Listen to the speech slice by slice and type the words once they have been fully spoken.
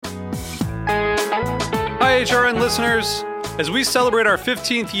HRN listeners. As we celebrate our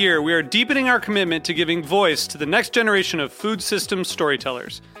 15th year, we are deepening our commitment to giving voice to the next generation of food systems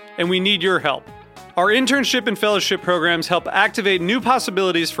storytellers, and we need your help. Our internship and fellowship programs help activate new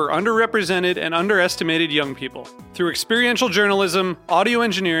possibilities for underrepresented and underestimated young people through experiential journalism, audio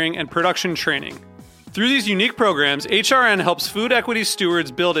engineering, and production training. Through these unique programs, HRN helps food equity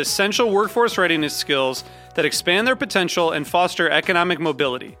stewards build essential workforce readiness skills that expand their potential and foster economic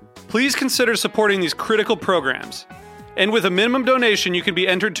mobility. Please consider supporting these critical programs. And with a minimum donation, you can be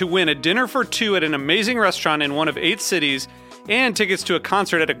entered to win a dinner for two at an amazing restaurant in one of 8 cities and tickets to a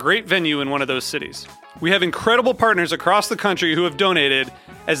concert at a great venue in one of those cities. We have incredible partners across the country who have donated,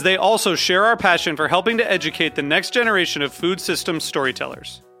 as they also share our passion for helping to educate the next generation of food systems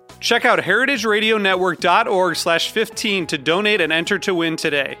storytellers. Check out heritageradionetwork.org/15 to donate and enter to win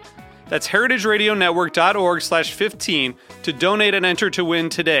today. That's heritageradionetwork.org/15 to donate and enter to win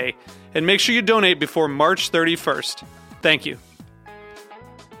today. And make sure you donate before March 31st. Thank you.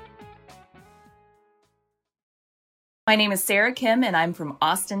 My name is Sarah Kim, and I'm from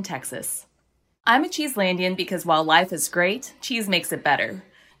Austin, Texas. I'm a Cheeselandian because while life is great, cheese makes it better.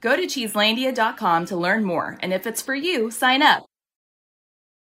 Go to cheeselandia.com to learn more, and if it's for you, sign up.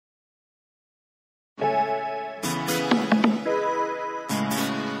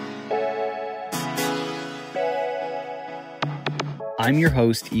 I'm your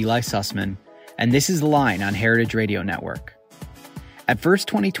host, Eli Sussman, and this is The Line on Heritage Radio Network. At first,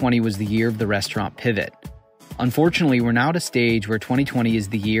 2020 was the year of the restaurant pivot. Unfortunately, we're now at a stage where 2020 is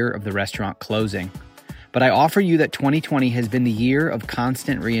the year of the restaurant closing. But I offer you that 2020 has been the year of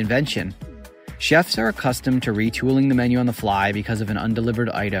constant reinvention. Chefs are accustomed to retooling the menu on the fly because of an undelivered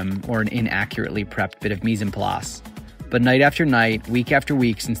item or an inaccurately prepped bit of mise en place. But night after night, week after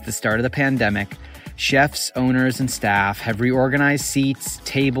week since the start of the pandemic, chefs, owners, and staff have reorganized seats,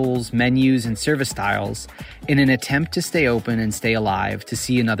 tables, menus, and service styles in an attempt to stay open and stay alive to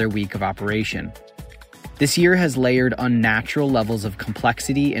see another week of operation. This year has layered unnatural levels of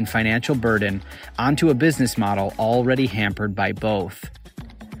complexity and financial burden onto a business model already hampered by both.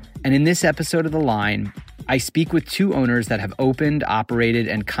 And in this episode of The Line, I speak with 2 owners that have opened, operated,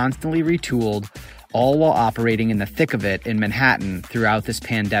 and constantly retooled, all while operating in the thick of it in Manhattan throughout this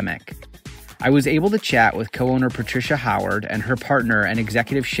pandemic. I was able to chat with co-owner Patricia Howard and her partner and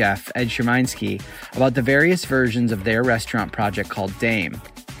executive chef Ed Sherminsky about the various versions of their restaurant project called Dame.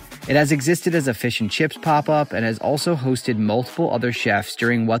 It has existed as a fish and chips pop-up and has also hosted multiple other chefs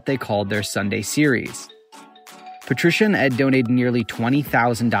during what they called their Sunday series. Patricia and Ed donated nearly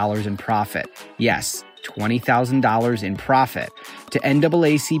 $20,000 in profit. Yes, $20,000 in profit to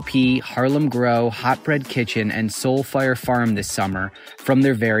NAACP, Harlem Grow, Hot Bread Kitchen, and Soulfire Farm this summer from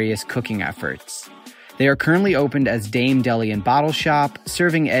their various cooking efforts. They are currently opened as Dame Deli and Bottle Shop,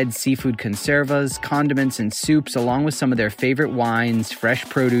 serving Ed's seafood conservas, condiments, and soups, along with some of their favorite wines, fresh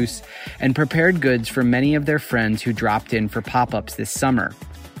produce, and prepared goods for many of their friends who dropped in for pop-ups this summer.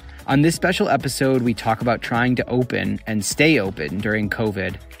 On this special episode, we talk about trying to open and stay open during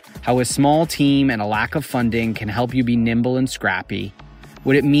COVID, how a small team and a lack of funding can help you be nimble and scrappy,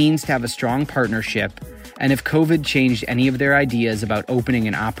 what it means to have a strong partnership, and if COVID changed any of their ideas about opening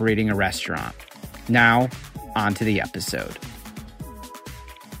and operating a restaurant. Now, on to the episode.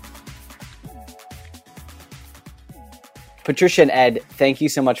 Patricia and Ed, thank you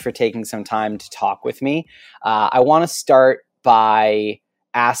so much for taking some time to talk with me. I want to start by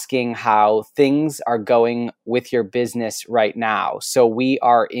asking how things are going with your business right now. So we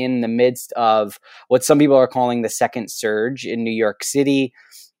are in the midst of what some people are calling the second surge in New York City.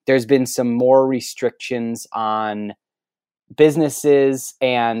 There's been some more restrictions on businesses,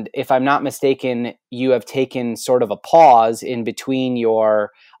 and if I'm not mistaken, you have taken sort of a pause in between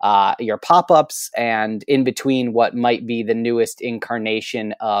your pop-ups and in between what might be the newest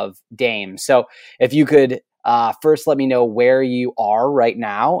incarnation of Dame. So if you could first let me know where you are right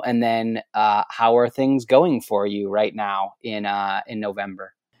now, and then how are things going for you right now in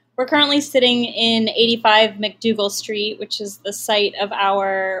November? We're currently sitting in 85 McDougal Street, which is the site of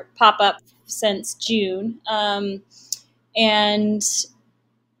our pop-up since June. And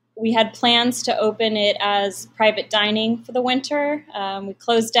we had plans to open it as private dining for the winter. We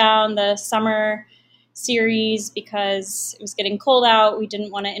closed down the summer series because it was getting cold out. We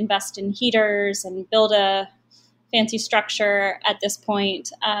didn't want to invest in heaters and build a fancy structure at this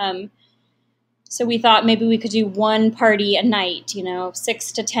point. So we thought maybe we could do one party a night,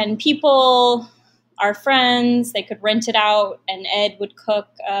 6 to 10 people, our friends. They could rent it out, and Ed would cook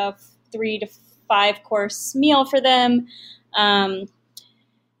a 3 to 5 course meal for them.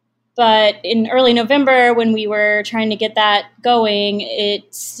 But in early November, when we were trying to get that going,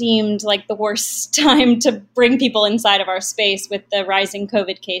 it seemed like the worst time to bring people inside of our space with the rising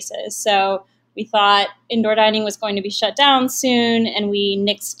COVID cases. So we thought indoor dining was going to be shut down soon, and we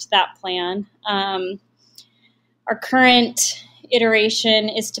nixed that plan. Our current iteration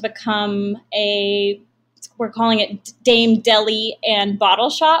is to become we're calling it Dame Deli and Bottle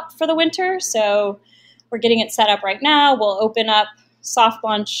Shop for the winter. So we're getting it set up right now. We'll open up soft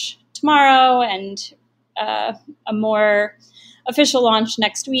launch tomorrow and a more official launch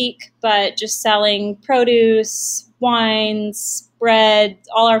next week, but just selling produce, wines, bread,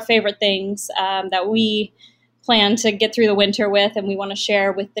 all our favorite things that we plan to get through the winter with and we want to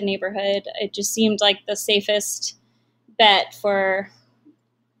share with the neighborhood. It just seemed like the safest bet for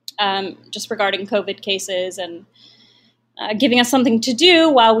just regarding COVID cases and giving us something to do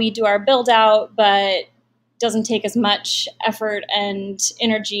while we do our build out, but doesn't take as much effort and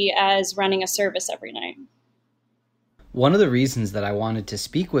energy as running a service every night. One of the reasons that I wanted to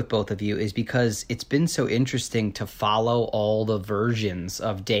speak with both of you is because it's been so interesting to follow all the versions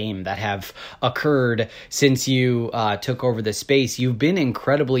of Dame that have occurred since you took over the space. You've been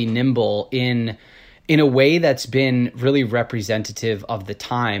incredibly nimble in a way that's been really representative of the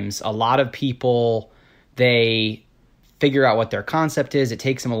times. A lot of people, they figure out what their concept is. It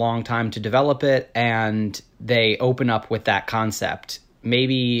takes them a long time to develop it, and they open up with that concept.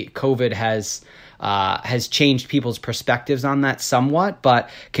 Maybe COVID has changed people's perspectives on that somewhat, but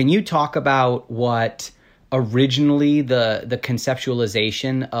can you talk about what originally the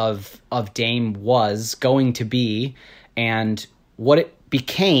conceptualization of Dame was going to be and what it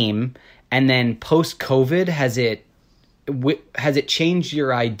became, and then post-COVID, has it changed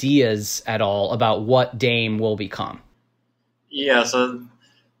your ideas at all about what Dame will become? Yeah, so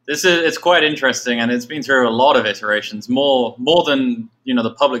it's quite interesting, and it's been through a lot of iterations, more than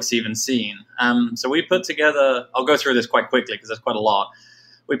the public's even seen. So we put together. I'll go through this quite quickly because there's quite a lot.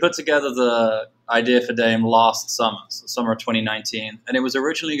 We put together the idea for Dame last summer, so summer of 2019, and it was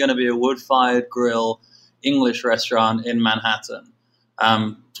originally going to be a wood-fired grill English restaurant in Manhattan,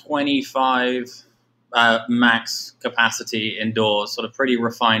 25 max capacity indoors, sort of pretty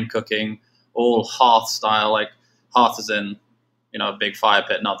refined cooking, all hearth style, like hearth is in a big fire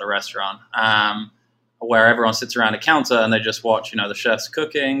pit, not the restaurant, where everyone sits around a counter and they just watch, the chefs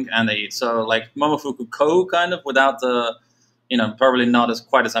cooking and they eat. So like Momofuku Ko kind of, without the, probably not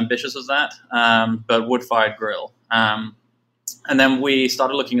quite as ambitious as that, but wood-fired grill. And then we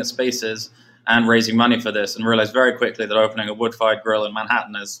started looking at spaces and raising money for this and realized very quickly that opening a wood-fired grill in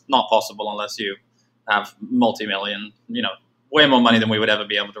Manhattan is not possible unless you have multi-million, way more money than we would ever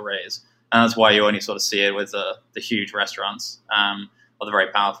be able to raise. And that's why you only sort of see it with the huge restaurants or the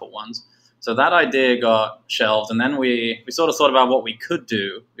very powerful ones. So that idea got shelved. And then we sort of thought about what we could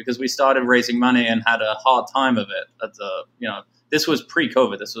do because we started raising money and had a hard time of it. This was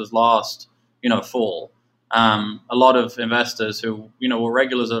pre-COVID. This was last, fall. A lot of investors who, were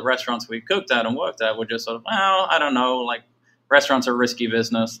regulars at restaurants we cooked at and worked at were just sort of, well, I don't know, like restaurants are a risky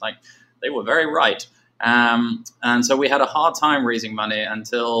business. Like they were very right. And so we had a hard time raising money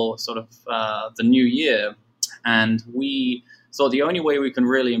until sort of the new year. And we thought the only way we can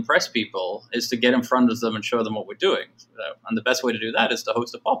really impress people is to get in front of them and show them what we're doing. And the best way to do that is to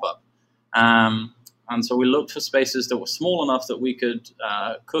host a pop-up. And so we looked for spaces that were small enough that we could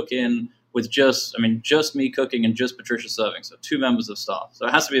cook in with just me cooking and just Patricia serving. So 2 members of staff. So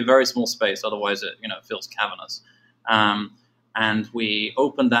it has to be a very small space. Otherwise it, feels cavernous. And we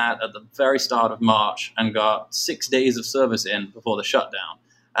opened that at the very start of March and got 6 days of service in before the shutdown.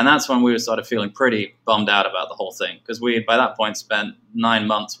 And that's when we started feeling pretty bummed out about the whole thing because we, by that point, spent 9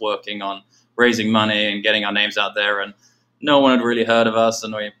 months working on raising money and getting our names out there. And no one had really heard of us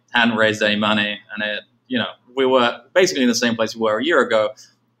and we hadn't raised any money. And we were basically in the same place we were a year ago.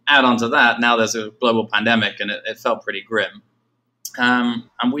 Add on to that, now there's a global pandemic and it felt pretty grim.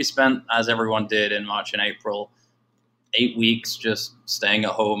 And we spent, as everyone did in March and April, 8 weeks just staying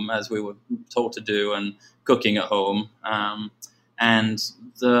at home as we were told to do and cooking at home. And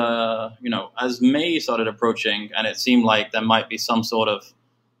as May started approaching and it seemed like there might be some sort of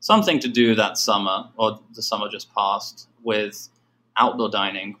something to do that summer or the summer just passed with outdoor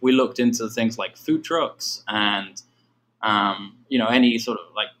dining, we looked into things like food trucks and, any sort of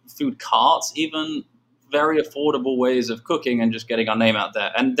like food carts, even very affordable ways of cooking and just getting our name out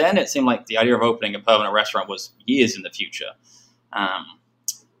there. And then it seemed like the idea of opening a permanent restaurant was years in the future.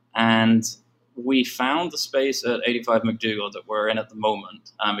 And we found the space at 85 McDougal that we're in at the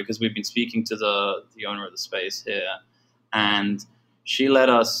moment because we've been speaking to the owner of the space here. And she let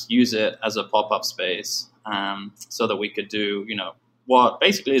us use it as a pop-up space so that we could do, what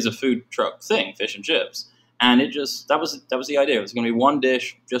basically is a food truck thing, fish and chips. And that was the idea. It was going to be one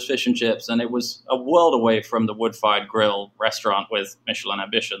dish, just fish and chips, and it was a world away from the wood-fired grill restaurant with Michelin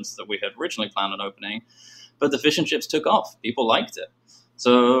ambitions that we had originally planned on opening. But the fish and chips took off. People liked it.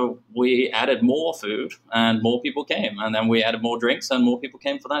 So we added more food, and more people came. And then we added more drinks, and more people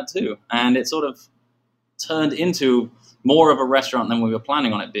came for that too. And it sort of turned into more of a restaurant than we were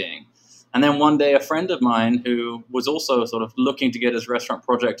planning on it being. And then one day, a friend of mine who was also sort of looking to get his restaurant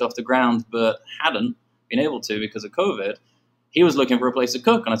project off the ground, but hadn't been able to because of COVID, he was looking for a place to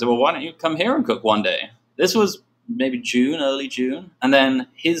cook. And I said, well, why don't you come here and cook one day? This was maybe early June. And then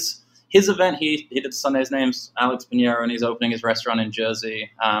his event, he did Sunday. His name's Alex Pinheiro, and he's opening his restaurant in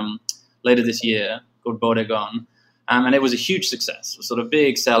Jersey later this year called Bodegon. And it was a huge success. It was sort of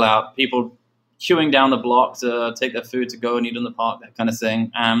big sellout, people queuing down the block to take their food to go and eat in the park, that kind of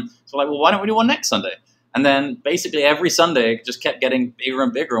thing. So like, well, why don't we do one next Sunday? And then basically every Sunday it just kept getting bigger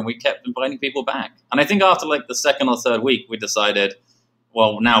and bigger, and we kept inviting people back. And I think after like the second or third week, we decided,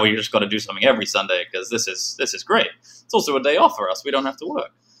 well, now we just got to do something every Sunday because this is great. It's also a day off for us. We don't have to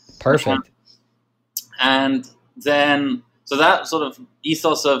work. Perfect. And then, so that sort of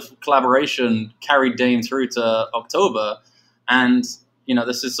ethos of collaboration carried Dame through to October. And, you know,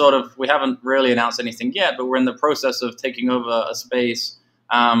 this is sort of, we haven't really announced anything yet, but we're in the process of taking over a space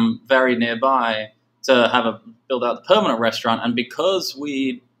very nearby to build out the permanent restaurant. And because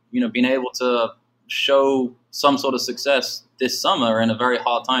we, been able to show some sort of success this summer in a very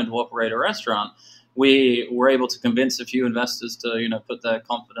hard time to operate a restaurant, we were able to convince a few investors to, put their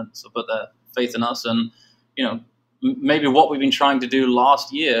confidence or put their faith in us. And, maybe what we've been trying to do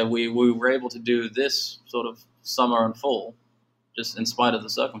last year, we were able to do this sort of summer and fall, just in spite of the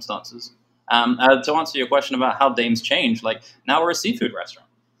circumstances. To answer your question about how Dame's changed, like now we're a seafood restaurant.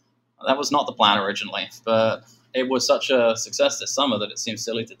 That was not the plan originally, but it was such a success this summer that it seems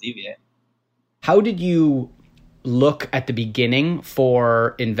silly to deviate. How did you look at the beginning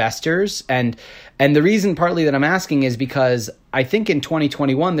for investors? And the reason partly that I'm asking is because I think in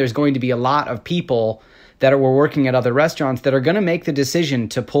 2021, there's going to be a lot of people that were working at other restaurants that are going to make the decision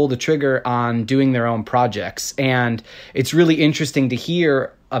to pull the trigger on doing their own projects. And it's really interesting to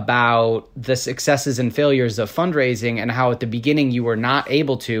hear about the successes and failures of fundraising and how at the beginning you were not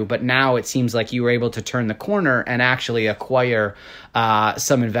able to, but now it seems like you were able to turn the corner and actually acquire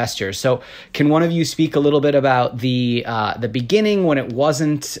some investors. So can one of you speak a little bit about the beginning when it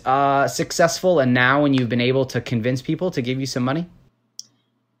wasn't successful and now when you've been able to convince people to give you some money?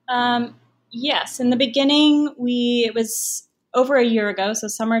 Yes. In the beginning, it was over a year ago, so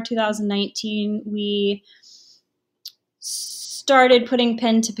summer 2019, we started putting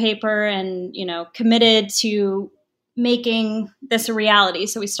pen to paper and, committed to making this a reality.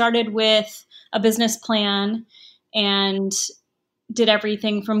 So we started with a business plan and did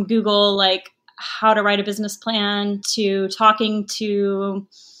everything from Google, like how to write a business plan, to talking to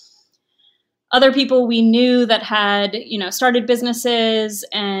other people we knew that had, started businesses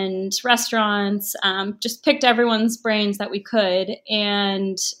and restaurants, just picked everyone's brains that we could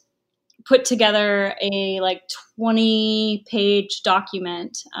and put together a 20-page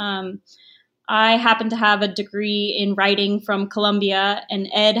document. I happen to have a degree in writing from Columbia, and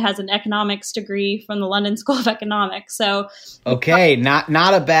Ed has an economics degree from the London School of Economics. So, okay, not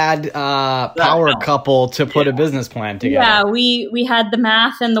a bad power couple to put a business plan together. Yeah, we had the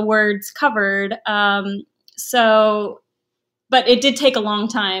math and the words covered. But it did take a long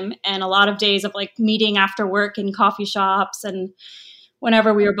time and a lot of days of meeting after work in coffee shops and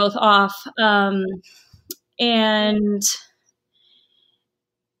whenever we were both off, and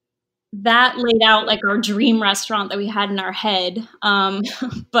that laid out our dream restaurant that we had in our head.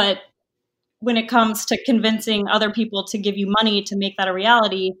 But when it comes to convincing other people to give you money to make that a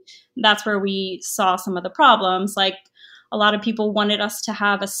reality, that's where we saw some of the problems. A lot of people wanted us to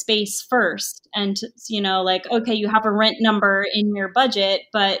have a space first and, okay, you have a rent number in your budget,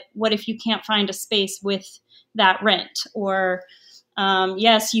 but what if you can't find a space with that rent? Or,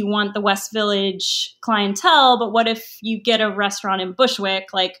 yes, you want the West Village clientele, but what if you get a restaurant in Bushwick?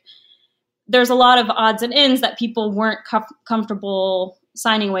 There's a lot of odds and ends that people weren't comfortable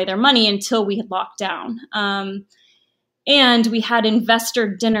signing away their money until we had locked down. And we had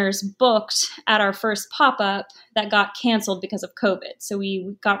investor dinners booked at our first pop-up that got canceled because of COVID. So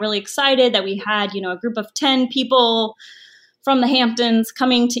we got really excited that we had, a group of 10 people from the Hamptons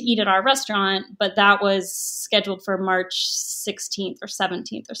coming to eat at our restaurant, but that was scheduled for March 16th or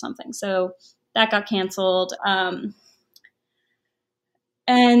 17th or something. So that got canceled.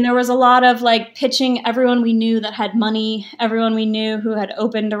 And there was a lot of pitching everyone we knew that had money, everyone we knew who had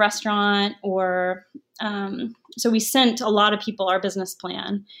opened a restaurant or So we sent a lot of people our business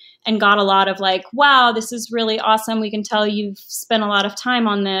plan and got a lot of like, wow, this is really awesome. We can tell you've spent a lot of time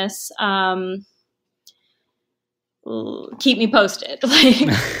on this. Keep me posted.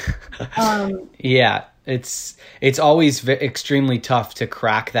 Yeah, it's always extremely tough to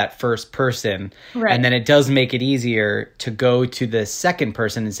crack that first person. Right. And then it does make it easier to go to the second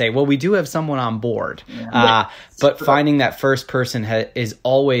person and say, well, we do have someone on board. But finding that first person is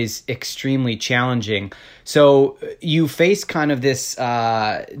always extremely challenging. So you face kind of this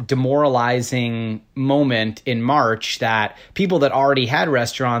demoralizing moment in March that people that already had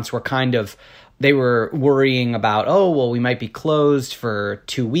restaurants were they were worrying about, oh, well, we might be closed for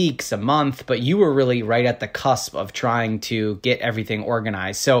 2 weeks, a month, but you were really right at the cusp of trying to get everything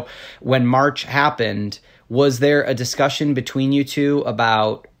organized. So when March happened, was there a discussion between you two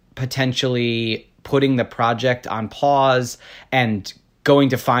about potentially putting the project on pause and going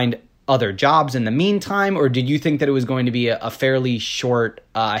to find other jobs in the meantime? Or did you think that it was going to be a fairly short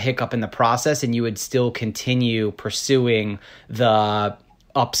hiccup in the process and you would still continue pursuing the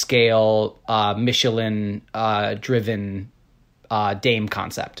upscale Michelin driven Dame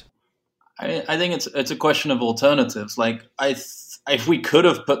concept? I think it's a question of alternatives. Like if we could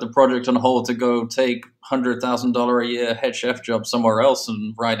have put the project on hold to go take $100,000 a year head chef job somewhere else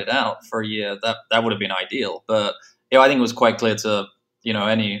and ride it out for a year, that would have been ideal. But I think it was quite clear to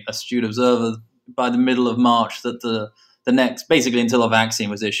any astute observer by the middle of March that the next, basically until a vaccine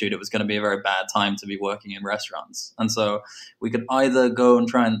was issued, it was going to be a very bad time to be working in restaurants. And so we could either go and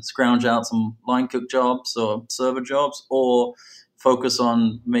try and scrounge out some line cook jobs or server jobs, or focus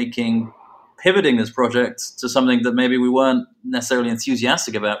on pivoting this project to something that maybe we weren't necessarily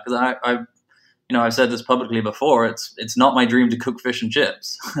enthusiastic about. Because I've said this publicly before, it's not my dream to cook fish and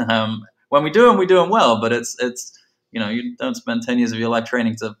chips. When we do them, we do them well, but it's you don't spend 10 years of your life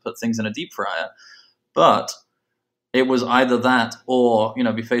training to put things in a deep fryer. But it was either that or,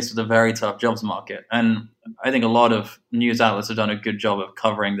 be faced with a very tough jobs market. And I think a lot of news outlets have done a good job of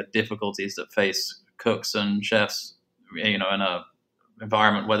covering the difficulties that face cooks and chefs, in a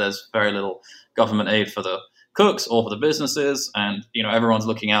environment where there's very little government aid for the cooks or for the businesses. And, everyone's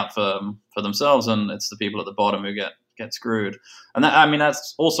looking out for themselves, and it's the people at the bottom who get screwed. And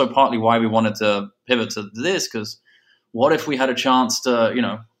that's also partly why we wanted to pivot to this, because what if we had a chance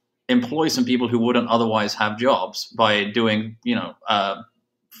to, employ some people who wouldn't otherwise have jobs by doing,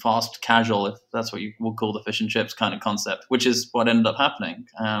 fast casual, if that's what you would call the fish and chips kind of concept, which is what ended up happening.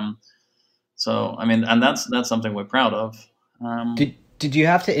 And that's something we're proud of. Did you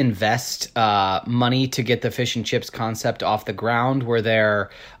have to invest money to get the fish and chips concept off the ground?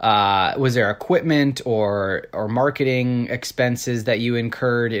 Was there equipment or marketing expenses that you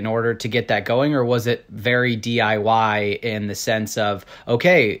incurred in order to get that going, or was it very DIY in the sense of,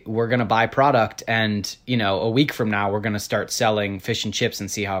 okay, we're going to buy product and a week from now we're going to start selling fish and chips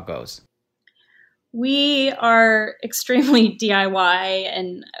and see how it goes? We are extremely DIY,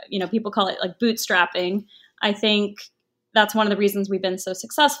 and people call it like bootstrapping. I think that's one of the reasons we've been so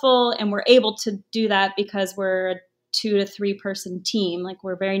successful, and we're able to do that because we're a 2 to 3 person team. Like,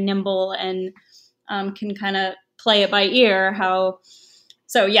 we're very nimble and can kind of play it by ear.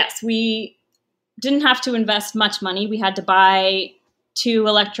 So yes, we didn't have to invest much money. We had to buy 2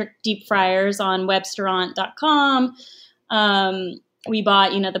 electric deep fryers on Webstaurant.com. We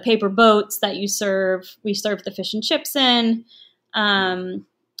bought, the paper boats that we serve the fish and chips in.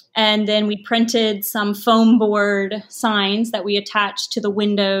 And then we printed some foam board signs that we attached to the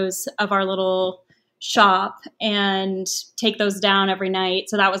windows of our little shop and take those down every night.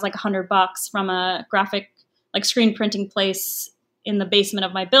 So that was like $100 from a graphic, like screen printing place in the basement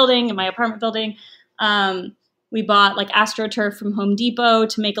of my building, in my apartment building. We bought like AstroTurf from Home Depot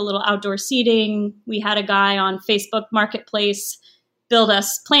to make a little outdoor seating. We had a guy on Facebook Marketplace build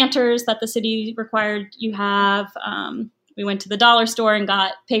us planters that the city required you have. We went to the dollar store and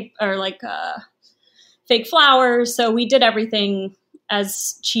got fake flowers. So we did everything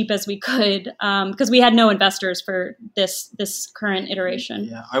as cheap as we could because we had no investors for this current iteration.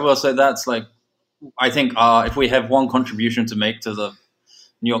 Yeah, I will say that's I think if we have one contribution to make to the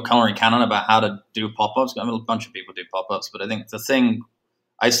New York Culinary Canon about how to do pop-ups, a bunch of people do pop-ups, but I think the thing,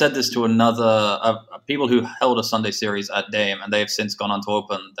 I said this to another people who held a Sunday series at Dame, and they've since gone on to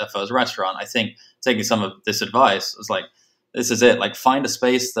open their first restaurant. I think taking some of this advice is this is it. Find a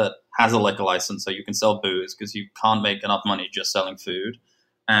space that has a liquor license so you can sell booze, because you can't make enough money just selling food.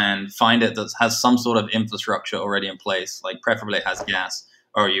 And find it that has some sort of infrastructure already in place, preferably it has gas,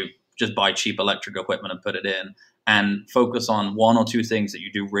 or you just buy cheap electric equipment and put it in. And focus on 1 or 2 things that you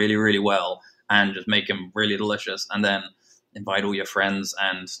do really, really well, and just make them really delicious. And then invite all your friends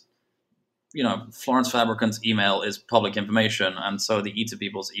and Florence Fabricant's email is public information, and so the Eater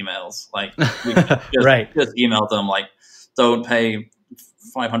people's emails. Like, we just, right. just email them, like, don't pay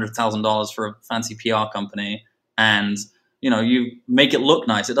 $500,000 for a fancy PR company, and you make it look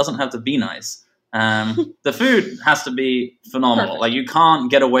nice. It doesn't have to be nice. The food has to be phenomenal. Perfect. Like, you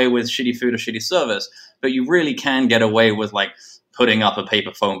can't get away with shitty food or shitty service, but you really can get away with like putting up a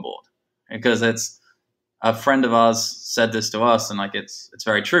paper phone board, because it's a friend of ours said this to us, and like it's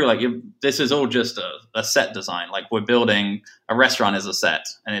very true. Like, this is all just a set design. Like, we're building a restaurant as a set,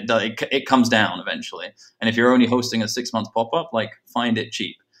 and it comes down eventually. And if you're only hosting a 6-month pop-up, like, find it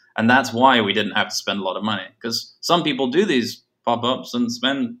cheap. And that's why we didn't have to spend a lot of money, because some people do these pop-ups and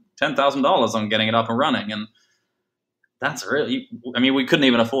spend $10,000 on getting it up and running, and that's really, I mean, we couldn't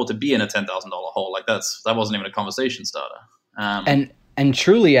even afford to be in a $10,000 hole. Like, that wasn't even a conversation starter. And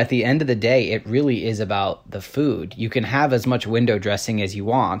truly, at the end of the day, it really is about the food. You can have as much window dressing as you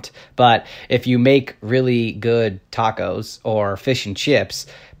want, but if you make really good tacos or fish and chips,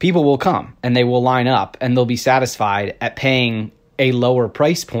 people will come and they will line up and they'll be satisfied at paying a lower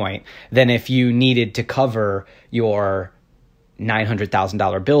price point than if you needed to cover your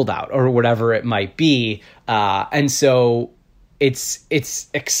 $900,000 build out or whatever it might be. And so it's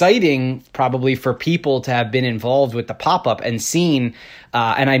exciting probably for people to have been involved with the pop-up and seen,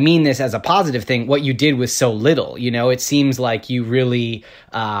 and I mean this as a positive thing, what you did with so little. It seems like you really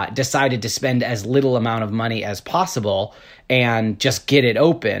decided to spend as little amount of money as possible and just get it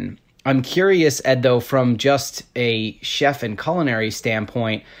open. I'm curious, Ed, though, from just a chef and culinary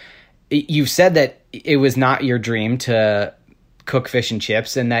standpoint, you've said that it was not your dream to cook fish and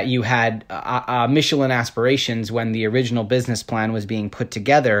chips, and that you had Michelin aspirations when the original business plan was being put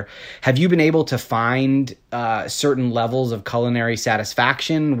together. Have you been able to find certain levels of culinary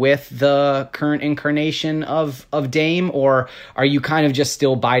satisfaction with the current incarnation of Dame, or are you kind of just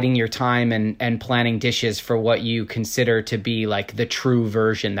still biding your time and planning dishes for what you consider to be like the true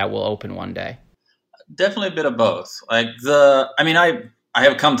version that will open one day? Definitely a bit of both. I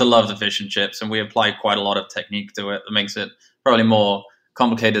have come to love the fish and chips, and we apply quite a lot of technique to it that makes it probably more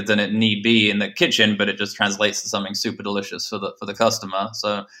complicated than it need be in the kitchen, but it just translates to something super delicious for the customer. So,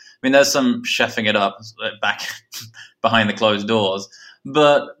 I mean, there's some chefing it up back behind the closed doors,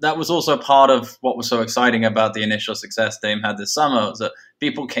 but that was also part of what was so exciting about the initial success Dame had this summer, was that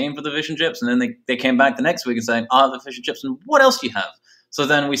people came for the fish and chips, and then they came back the next week and saying, the fish and chips, and what else do you have? So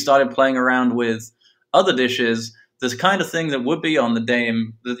then we started playing around with other dishes, this kind of thing that would be on the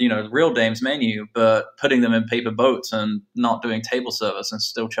Dame, real Dame's menu, but putting them in paper boats and not doing table service and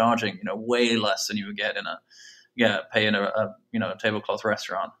still charging, way less than you would get in a tablecloth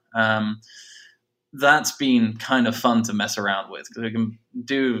restaurant. That's been kind of fun to mess around with, because we can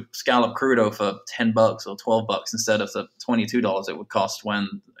do scallop crudo for $10 or $12 instead of the $22 it would cost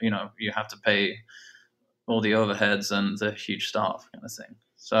when, you have to pay all the overheads and the huge staff kind of thing.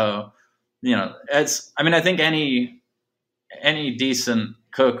 So, I think any decent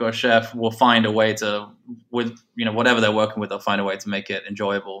cook or chef will find a way to, with whatever they're working with, they'll find a way to make it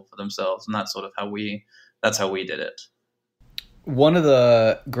enjoyable for themselves, and that's sort of how we did it. One of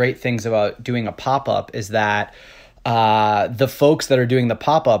the great things about doing a pop-up is that the folks that are doing the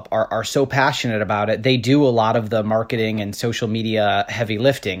pop-up are so passionate about it. They do a lot of the marketing and social media heavy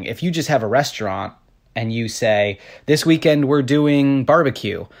lifting. If you just have a restaurant and you say, this weekend we're doing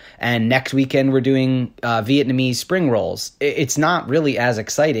barbecue, and next weekend we're doing Vietnamese spring rolls, it's not really as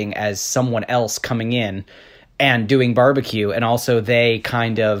exciting as someone else coming in and doing barbecue. And also they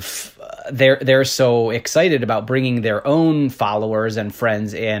kind of, they're so excited about bringing their own followers and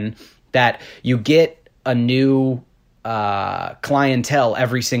friends in that you get a new clientele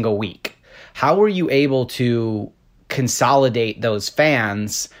every single week. How were you able to consolidate those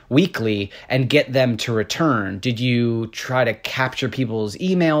fans weekly and get them to return? Did you try to capture people's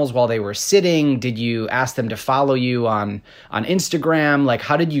emails while they were sitting? Did you ask them to follow you on Instagram? Like,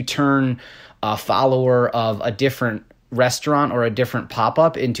 how did you turn a follower of a different restaurant or a different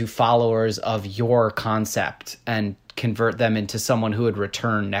pop-up into followers of your concept and convert them into someone who would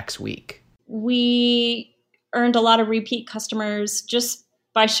return next week? We earned a lot of repeat customers just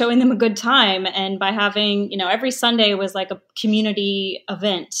by showing them a good time, and by having, every Sunday was like a community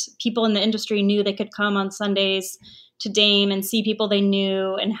event. People in the industry knew they could come on Sundays to Dame and see people they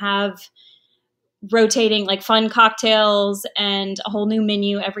knew and have rotating like fun cocktails and a whole new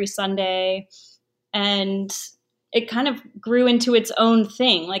menu every Sunday. And it kind of grew into its own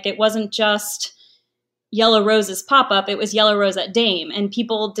thing. Like, it wasn't just Yellow Rose's pop-up, it was Yellow Rose at Dame. And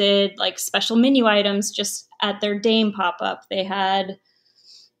people did like special menu items just at their Dame pop-up. They had,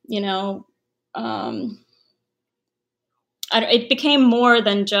 it became more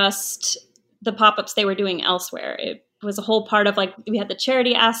than just the pop-ups they were doing elsewhere. It was a whole part of like, we had the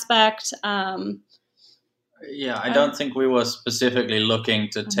charity aspect. Yeah, I don't think we were specifically looking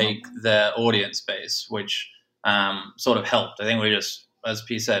to take their audience base, which sort of helped. I think we just, as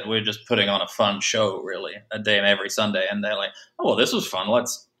P said, we're just putting on a fun show, really, a day every Sunday. And they're like, oh, well, this was fun.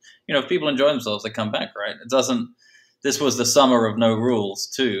 Let's, if people enjoy themselves, they come back, right? It doesn't, this was the summer of no rules,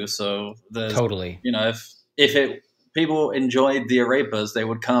 too. So there's, totally, if people enjoyed the arepas, they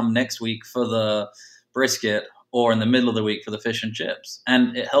would come next week for the brisket, or in the middle of the week for the fish and chips.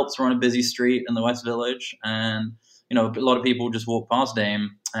 And it helps run a busy street in the West Village. And, a lot of people just walk past Dame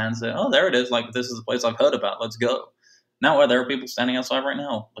and say, oh, there it is. Like, this is the place I've heard about. Let's go. Now there are people standing outside right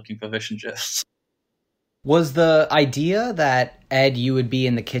now looking for fish and chips. Was the idea that, Ed, you would be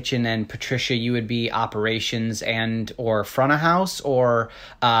in the kitchen and Patricia, you would be operations and or front of house? Or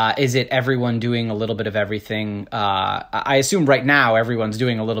is it everyone doing a little bit of everything? I assume right now everyone's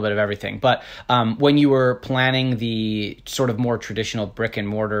doing a little bit of everything. But when you were planning the sort of more traditional brick and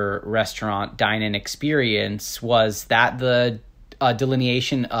mortar restaurant dine-in experience, was that the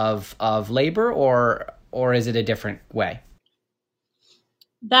delineation of labor, or is it a different way?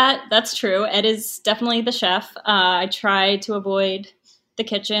 That's true. Ed is definitely the chef. I try to avoid the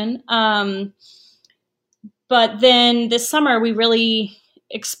kitchen. But then this summer we really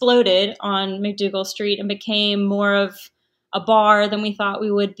exploded on McDougal Street and became more of a bar than we thought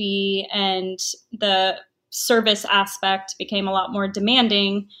we would be. And the service aspect became a lot more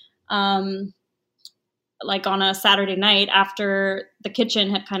demanding. Like on a Saturday night after the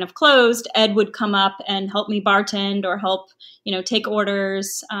kitchen had kind of closed, Ed would come up and help me bartend or help, take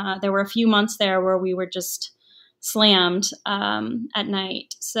orders. There were a few months there where we were just slammed at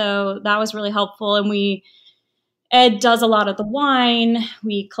night. So that was really helpful. And Ed does a lot of the wine.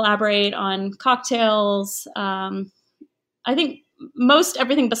 We collaborate on cocktails. I think most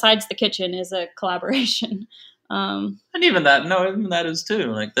everything besides the kitchen is a collaboration. And even that is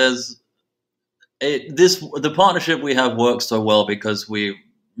too. Like the partnership we have works so well because we,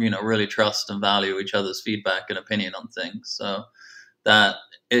 really trust and value each other's feedback and opinion on things. So that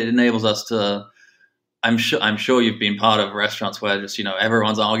it enables us to. I'm sure you've been part of restaurants where just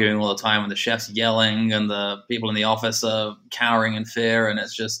everyone's arguing all the time and the chef's yelling and the people in the office are cowering in fear, and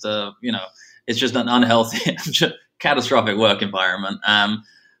it's just it's just an unhealthy, catastrophic work environment.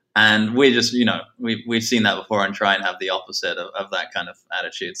 And we just, we've seen that before and try and have the opposite of that kind of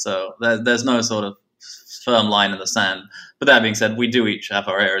attitude. So there's no sort of firm line in the sand. But that being said, we do each have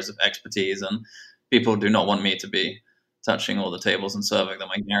our areas of expertise, and people do not want me to be touching all the tables and serving them.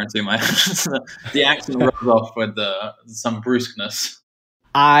 I guarantee the accent rubs off with some brusqueness.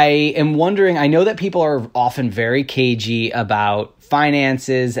 I am wondering, I know that people are often very cagey about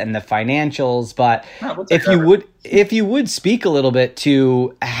finances and the financials, but if you would speak a little bit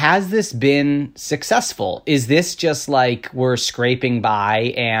to, has this been successful? Is this just like we're scraping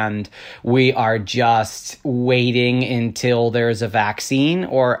by and we are just waiting until there's a vaccine?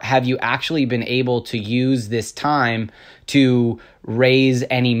 Or have you actually been able to use this time to raise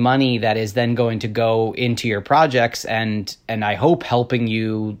any money that is then going to go into your projects and I hope helping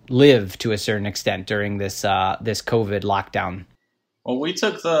you live to a certain extent during this this COVID lockdown? Well, we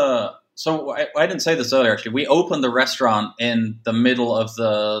took so I didn't say this earlier, actually. We opened the restaurant in the middle of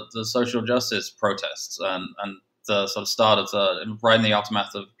the social justice protests and the sort of start of right in the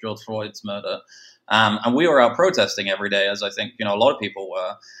aftermath of George Floyd's murder. And we were out protesting every day, as I think, a lot of people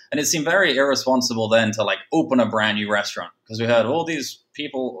were. And it seemed very irresponsible then to open a brand new restaurant, because we heard all these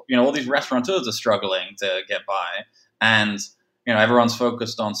people, all these restaurateurs are struggling to get by. And, everyone's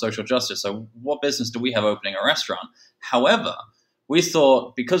focused on social justice. So what business do we have opening a restaurant? However, we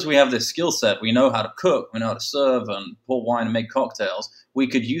thought, because we have this skill set, we know how to cook, we know how to serve and pour wine and make cocktails, we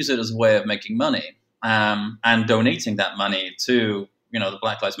could use it as a way of making money and donating that money to, the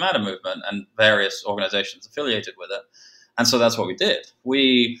Black Lives Matter movement and various organizations affiliated with it. And so that's what we did.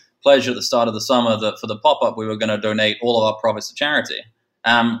 We pledged at the start of the summer that for the pop-up, we were going to donate all of our profits to charity,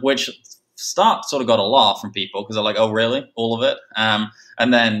 which sort of got a laugh from people because they're like, oh, really? All of it?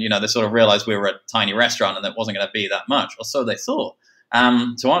 And then, they sort of realized we were a tiny restaurant and it wasn't going to be that much, or so they thought.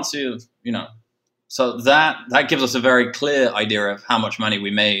 To answer, so that gives us a very clear idea of how much money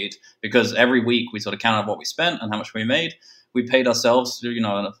we made, because every week we sort of counted what we spent and how much we made. We paid ourselves,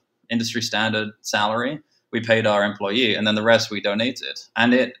 an industry standard salary. We paid our employee, and then the rest we donated.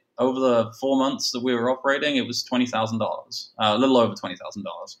 And over the 4 months that we were operating, it was $20,000, a little over $20,000.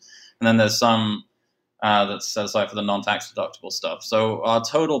 And then there's some that's set aside for the non-tax deductible stuff. So our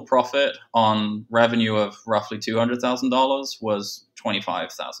total profit on revenue of roughly $200,000 was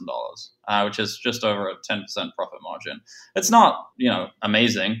 $25,000, which is just over a 10% profit margin. It's not,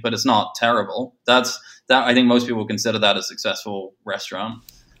 amazing, but it's not terrible. That I think most people consider that a successful restaurant.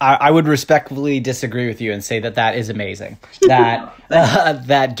 I would respectfully disagree with you and say that is amazing. That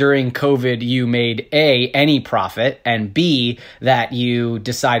that during COVID you made A, any profit, and B, that you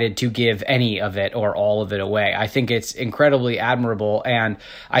decided to give any of it or all of it away. I think it's incredibly admirable, and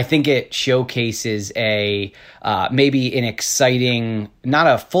I think it showcases maybe an exciting, not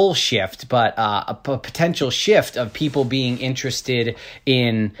a full shift, but a potential shift of people being interested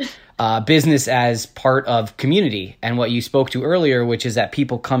in business as part of community, and what you spoke to earlier, which is that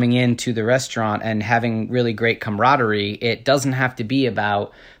people coming into the restaurant and having really great camaraderie. It doesn't have to be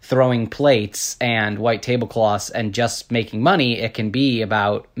about throwing plates and white tablecloths and just making money. It can be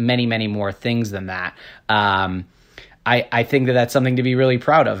about many, many more things than that. I think that's something to be really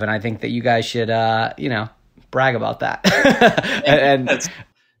proud of, and I think that you guys should, brag about that. and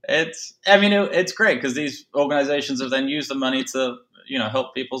it's great because these organizations have then used the money to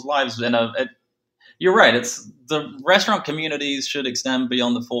help people's lives. You're right. It's the restaurant communities should extend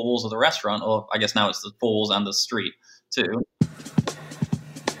beyond the four walls of the restaurant, or I guess now it's the four walls and the street too.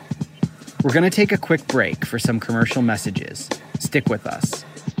 We're going to take a quick break for some commercial messages. Stick with us.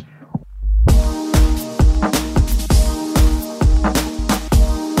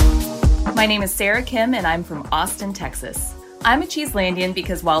 My name is Sarah Kim, and I'm from Austin, Texas. I'm a Cheeselandian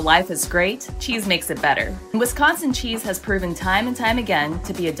because while life is great, cheese makes it better. Wisconsin cheese has proven time and time again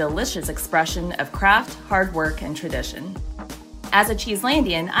to be a delicious expression of craft, hard work, and tradition. As a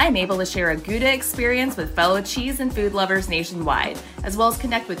Cheeselandian, I am able to share a Gouda experience with fellow cheese and food lovers nationwide, as well as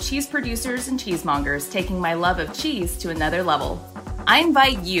connect with cheese producers and cheesemongers, taking my love of cheese to another level. I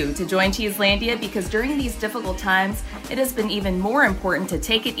invite you to join Cheeselandia because during these difficult times, it has been even more important to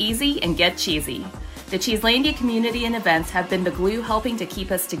take it easy and get cheesy. The Cheeselandia community and events have been the glue helping to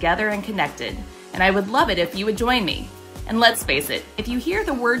keep us together and connected, and I would love it if you would join me. And let's face it, if you hear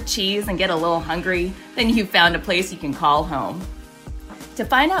the word cheese and get a little hungry, then you've found a place you can call home. To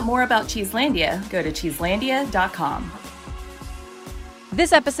find out more about Cheeselandia, go to cheeselandia.com.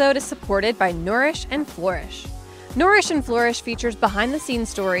 This episode is supported by Nourish and Flourish. Nourish and Flourish features behind-the-scenes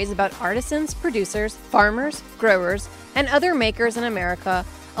stories about artisans, producers, farmers, growers, and other makers in America,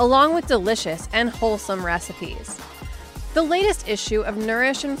 along with delicious and wholesome recipes. The latest issue of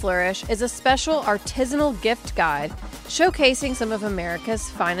Nourish and Flourish is a special artisanal gift guide showcasing some of America's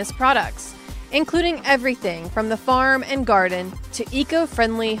finest products, including everything from the farm and garden to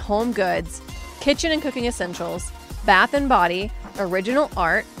eco-friendly home goods, kitchen and cooking essentials, bath and body, original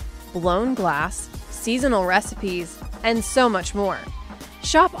art, blown glass, seasonal recipes, and so much more.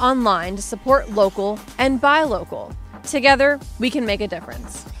 Shop online to support local and buy local. Together, we can make a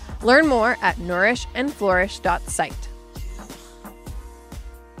difference. Learn more at nourishandflourish.site.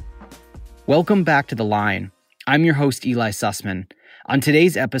 Welcome back to The Line. I'm your host, Eli Sussman. On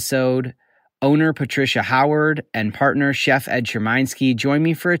today's episode, owner Patricia Howard and partner Chef Ed Sherminsky join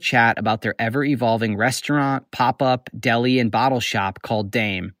me for a chat about their ever-evolving restaurant, pop-up, deli, and bottle shop called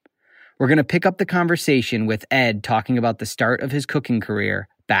Dame. We're going to pick up the conversation with Ed talking about the start of his cooking career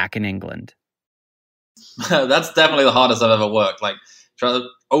back in England. That's definitely the hardest I've ever worked.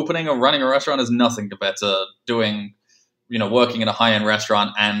 Opening or running a restaurant is nothing compared to doing, working in a high-end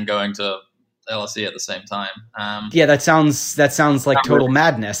restaurant and going to LSE at the same time. Yeah, that sounds like total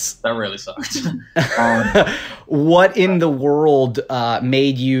madness. That really sucked. What in the world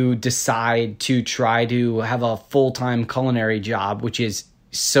made you decide to try to have a full-time culinary job, which is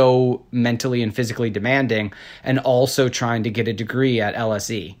so mentally and physically demanding, and also trying to get a degree at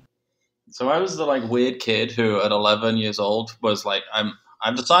LSE? So I was the weird kid who at 11 years old was like,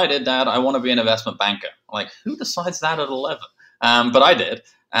 I've decided that I want to be an investment banker. Who decides that at 11? But I did.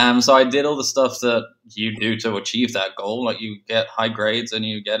 So I did all the stuff that you do to achieve that goal. You get high grades and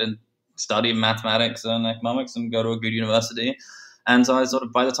you get in study mathematics and economics and go to a good university. And so I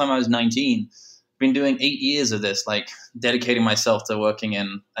by the time I was 19, been doing 8 years of this, dedicating myself to working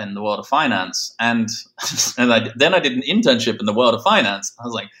in the world of finance. And then I did an internship in the world of finance. I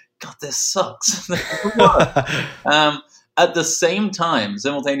was like, God, this sucks. At the same time,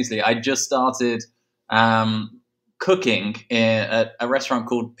 simultaneously, I just started cooking at a restaurant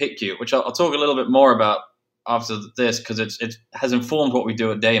called PitQ, which I'll talk a little bit more about after this because it has informed what we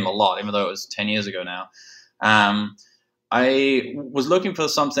do at Dame a lot, even though it was 10 years ago now. I was looking for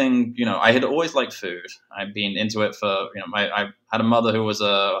something, I had always liked food. I'd been into it for, I have a mother who's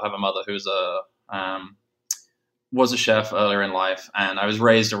a was a chef earlier in life, and I was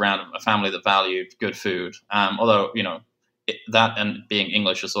raised around a family that valued good food. Although, that and being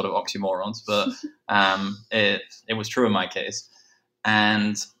English are sort of oxymorons, but it was true in my case.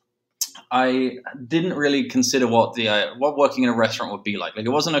 And I didn't really consider what working in a restaurant would be like. Like, it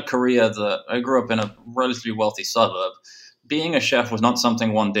wasn't a career that I grew up in a relatively wealthy suburb. Being a chef was not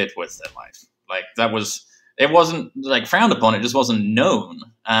something one did with their life. Like, it wasn't like frowned upon. It just wasn't known.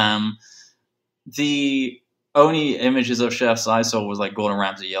 The only images of chefs I saw was like Gordon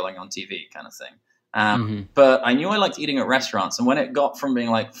Ramsay yelling on TV kind of thing. But I knew I liked eating at restaurants. And when it got from being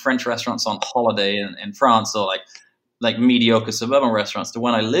like French restaurants on holiday in France, or like mediocre suburban restaurants, to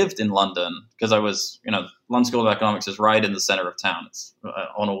when I lived in London, because I was, London School of Economics is right in the center of town. It's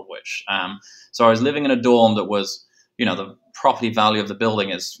on Aldwych. So I was living in a dorm that was, the property value of the building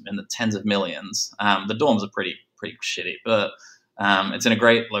is in the tens of millions. The dorms are pretty shitty, but it's in a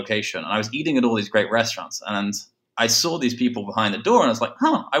great location. And I was eating at all these great restaurants, and I saw these people behind the door, and I was like,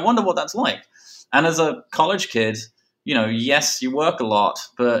 I wonder what that's like. And as a college kid, yes, you work a lot,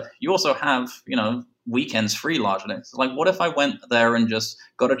 but you also have, weekends free largely. It's like, what if I went there and just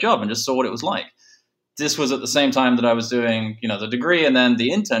got a job and just saw what it was like? This was at the same time that I was doing, the degree and then the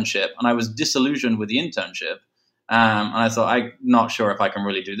internship, and I was disillusioned with the internship. And I thought, I'm not sure if I can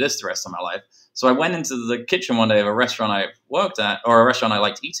really do this the rest of my life. So I went into the kitchen one day of a restaurant I worked at, or a restaurant I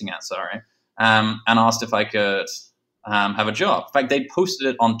liked eating at, and asked if I could have a job. In fact, they posted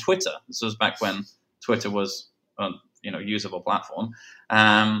it on Twitter. This was back when Twitter was a usable platform.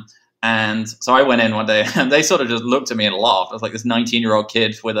 And so I went in one day, and they sort of just looked at me and laughed. I was like this 19-year-old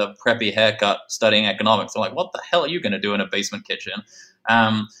kid with a preppy haircut studying economics. They're like, what the hell are you going to do in a basement kitchen?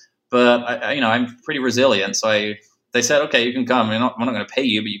 But I'm pretty resilient. So they said, okay, you can come. We're not going to pay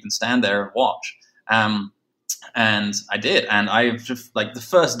you, but you can stand there and watch. And I did. And I just, like, the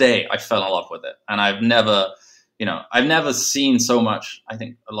first day I fell in love with it. And I've never seen so much. I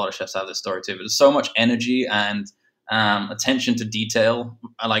think a lot of chefs have this story too, but there's so much energy and attention to detail,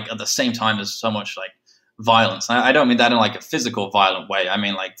 like at the same time as so much like violence. And I don't mean that in like a physical violent way. I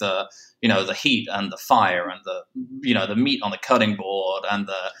mean like the heat and the fire and the meat on the cutting board and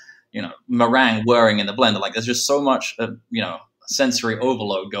the meringue whirring in the blender. Like, there's just so much sensory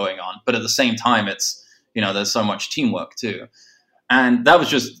overload going on, but at the same time it's there's so much teamwork too. And that was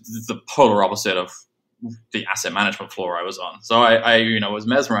just the polar opposite of the asset management floor I was on. So I was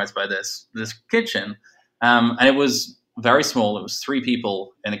mesmerized by this kitchen. And it was very small. It was 3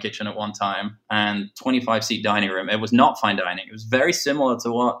 people in the kitchen at one time and 25-seat dining room. It was not fine dining. It was very similar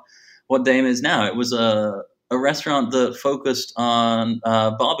to what Dame is now. It was a restaurant that focused on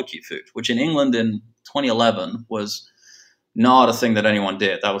barbecue food, which in England in 2011 was not a thing that anyone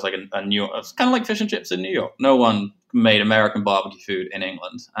did. That was like a new, it was kind of like fish and chips in New York. No one made American barbecue food in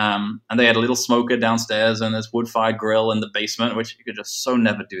England. And they had a little smoker downstairs and this wood-fired grill in the basement, which you could just so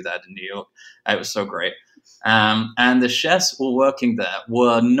never do that in New York. It was so great. And the chefs who were working there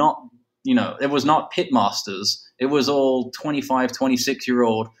were not, it was not pit masters. It was all 25,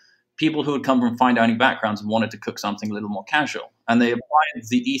 26-year-old people who had come from fine dining backgrounds and wanted to cook something a little more casual. And they applied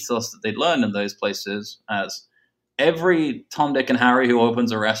the ethos that they'd learned in those places, as every Tom, Dick, and Harry who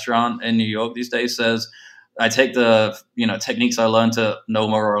opens a restaurant in New York these days says, I take the techniques I learned at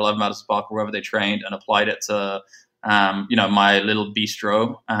Noma or 11 Madison Park, wherever they trained, and applied it to my little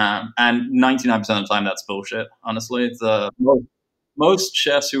bistro. And 99% of the time, that's bullshit, honestly. Most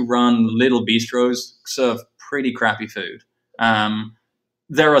chefs who run little bistros serve pretty crappy food.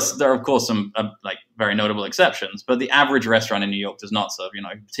 There are, of course, some like very notable exceptions, but the average restaurant in New York does not serve,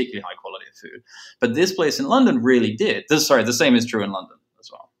 particularly high quality of food. But this place in London really did. The same is true in London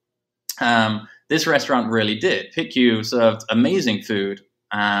as well. This restaurant really did. PICU served amazing food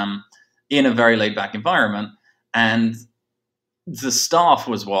in a very laid-back environment. And the staff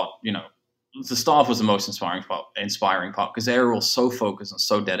was the staff was the most inspiring part, because they were all so focused and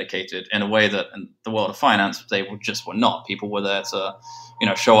so dedicated in a way that in the world of finance, they were not. People were there to,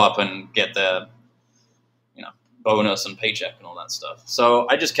 show up and get their, bonus and paycheck and all that stuff. So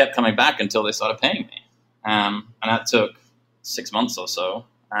I just kept coming back until they started paying me. And that took 6 months or so.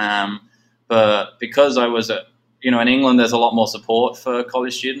 But because I was in England, there's a lot more support for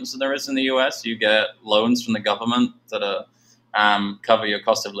college students than there is in the US. You get loans from the government that cover your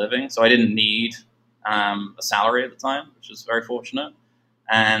cost of living. So I didn't need a salary at the time, which was very fortunate.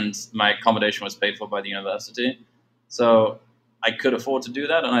 And my accommodation was paid for by the university. So I could afford to do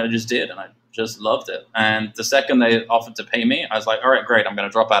that, and I just did, and I just loved it. And the second they offered to pay me, I was like, all right, great, I'm going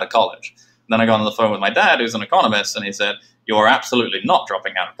to drop out of college. And then I got on the phone with my dad, who's an economist, and he said, you are absolutely not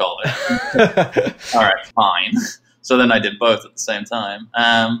dropping out of college. All right, fine. So then I did both at the same time.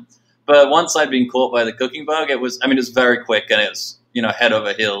 But once I'd been caught by the cooking bug, it was very quick, and it's, head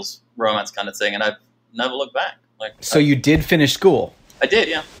over heels romance kind of thing. And I've never looked back. So you did finish school? I did,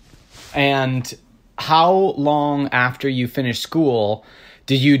 yeah. And how long after you finished school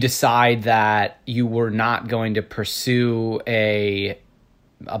did you decide that you were not going to pursue a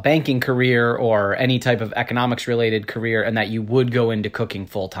banking career or any type of economics related career, and that you would go into cooking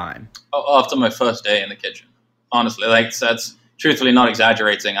full time? After my first day in the kitchen, honestly, that's truthfully not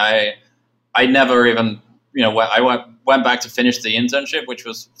exaggerating. I never even, I went back to finish the internship, which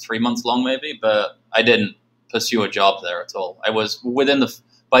was 3 months long maybe, but I didn't pursue a job there at all. I was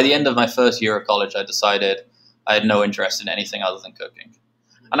by the end of my first year of college, I decided I had no interest in anything other than cooking.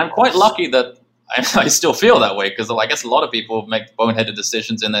 And I'm quite lucky that I still feel that way, because I guess a lot of people make boneheaded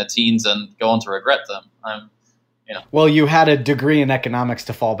decisions in their teens and go on to regret them. Well, you had a degree in economics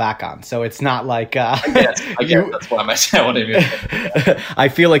to fall back on, so it's not like... I guess that's what I mean. I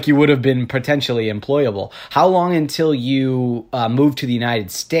feel like you would have been potentially employable. How long until you moved to the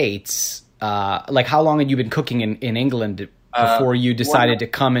United States? How long had you been cooking in England before you decided to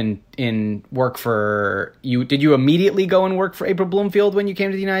come and work for you? Did you immediately go and work for April Bloomfield when you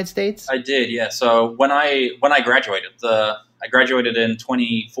came to the United States? I did, yeah. So when I graduated, I graduated in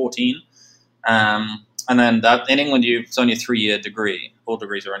 2014, and then in England it's only a 3-year degree. All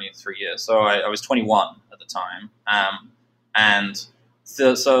degrees are only 3 years. So I was 21 at the time,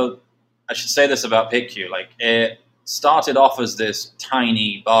 so I should say this about PicQ. It started off as this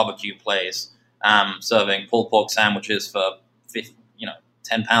tiny barbecue place, serving pulled pork sandwiches for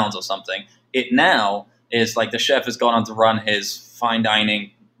 £10 or something. It now is the chef has gone on to run his fine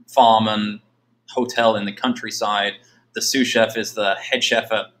dining farm and hotel in the countryside. The sous chef is the head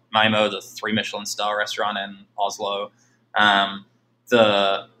chef at Maimo, the 3 Michelin star restaurant in Oslo. A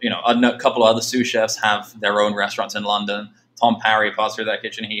couple of other sous chefs have their own restaurants in London. Tom Parry passed through that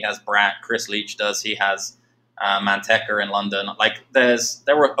kitchen. He has Brat. Chris Leach does. He has Manteca in London.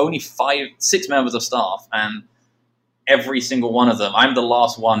 There were only 6 members of staff, and every single one of them, I'm the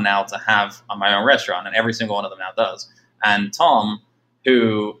last one now to have my own restaurant, and every single one of them now does. And Tom,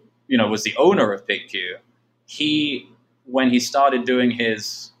 who was the owner of PicQ, when he started doing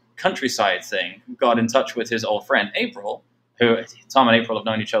his countryside thing, got in touch with his old friend April, who Tom and April have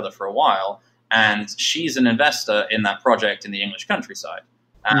known each other for a while, and she's an investor in that project in the English countryside.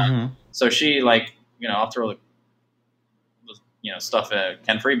 So she, after all the stuff at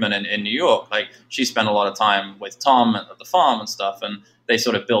Ken Friedman in New York, she spent a lot of time with Tom at the farm and stuff, and they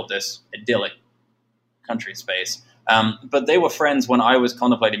sort of built this idyllic country space. But they were friends when I was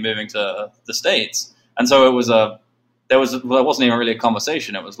contemplating moving to the States, and so there wasn't even really a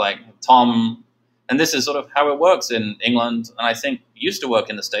conversation. It was Tom, and this is sort of how it works in England, and I think it used to work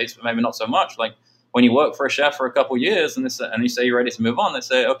in the States, but maybe not so much. When you work for a chef for a couple of years and you say you're ready to move on, they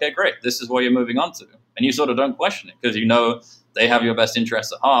say, okay, great, this is what you're moving on to. And you sort of don't question it, because they have your best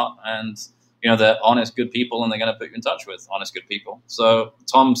interests at heart, and they're honest, good people, and they're going to put you in touch with honest, good people. So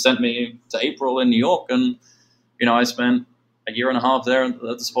Tom sent me to April in New York, and I spent a year and a half there at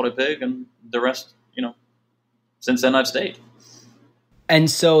the Spotted Pig, and the rest, since then I've stayed. And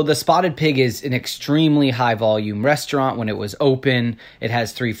so the Spotted Pig is an extremely high volume restaurant. When it was open, it had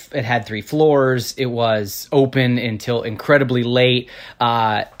 3 floors. It was open until incredibly late.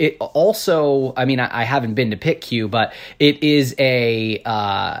 It also, I haven't been to PicQ, but it is a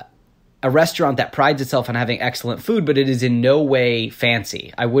restaurant that prides itself on having excellent food, but it is in no way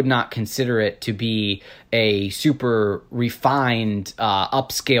fancy. I would not consider it to be a super refined,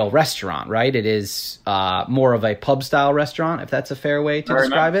 upscale restaurant, right? It is more of a pub-style restaurant, if that's a fair way to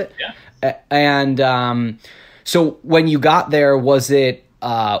describe it. Yeah. And so when you got there, was it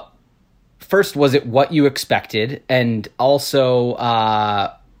what you expected? And also,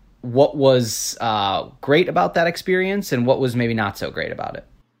 what was great about that experience, and what was maybe not so great about it?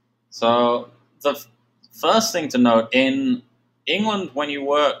 So the first thing to note, in England, when you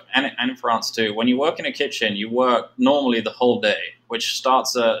work, and in France too, when you work in a kitchen, you work normally the whole day, which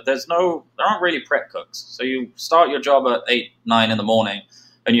starts there aren't really prep cooks. So you start your job at 8, 9 in the morning,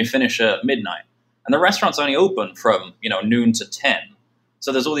 and you finish at midnight. And the restaurant's only open from, noon to 10.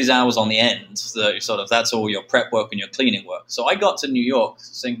 So there's all these hours on the end that that's all your prep work and your cleaning work. So I got to New York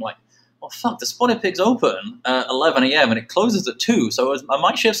thinking well, fuck, the Spotted Pig's open at 11 a.m. and it closes at 2. So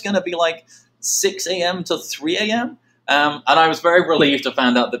my shift's going to be 6 a.m. to 3 a.m. And I was very relieved to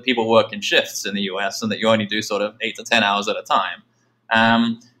find out that people work in shifts in the US and that you only do sort of 8 to 10 hours at a time.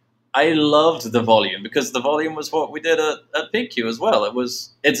 I loved the volume, because the volume was what we did at PicQ as well.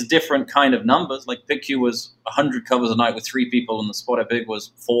 It's different kind of numbers. PicQ was 100 covers a night with 3 people, and the Spotted Pig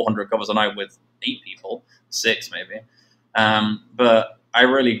was 400 covers a night with 8 people, 6 maybe. But I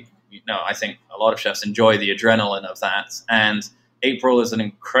really I think a lot of chefs enjoy the adrenaline of that. And April is an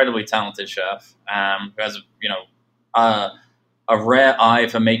incredibly talented chef who has, a rare eye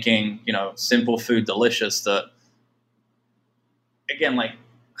for making, simple food delicious. That, again, like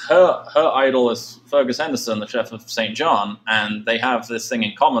her idol is Fergus Henderson, the chef of St. John, and they have this thing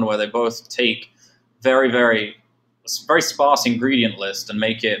in common where they both take very, very sparse ingredient list and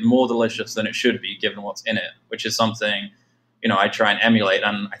make it more delicious than it should be given what's in it, which is something, I try and emulate.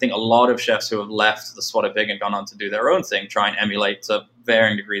 And I think a lot of chefs who have left the Spotted Pig and gone on to do their own thing try and emulate to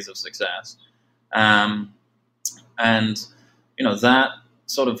varying degrees of success.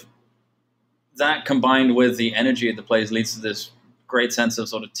 That combined with the energy of the place leads to this great sense of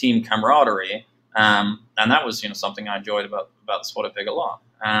sort of team camaraderie. And that was, something I enjoyed about the Spotted Pig a lot.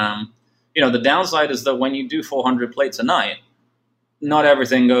 The downside is that when you do 400 plates a night, not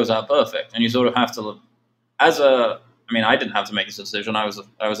everything goes out perfect. And you sort of have to, I didn't have to make this decision. I was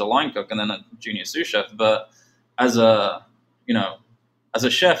a line cook and then a junior sous chef. But as a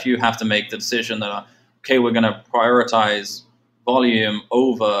chef, you have to make the decision that, okay, we're going to prioritize volume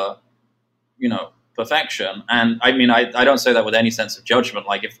over, perfection. And I don't say that with any sense of judgment.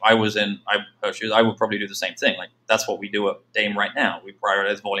 Like if I was in her shoes, I would probably do the same thing. Like that's what we do at Dame right now. We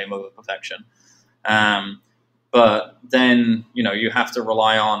prioritize volume over perfection. But then, you have to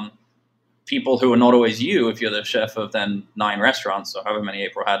rely on people who are not always you. If you're the chef of then 9 restaurants or however many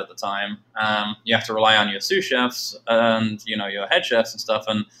April had at the time, you have to rely on your sous chefs and, your head chefs and stuff.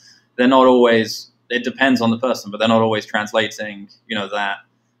 And they're not always, it depends on the person, but they're not always translating, that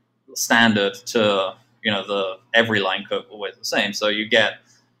standard to, the every line cook always the same. So you get,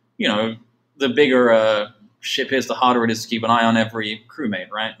 the bigger a ship is, the harder it is to keep an eye on every crewmate,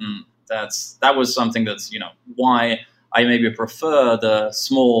 right? And that was something that's, why I maybe prefer the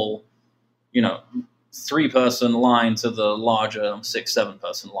small, 3-person line to the larger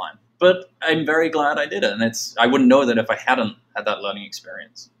 6-7-person line. But I'm very glad I did it. And I wouldn't know that if I hadn't had that learning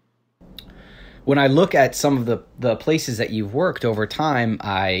experience. When I look at some of the places that you've worked over time,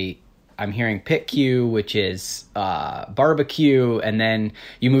 I'm hearing Pit Q, which is barbecue, and then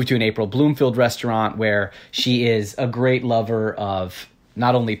you moved to an April Bloomfield restaurant where she is a great lover of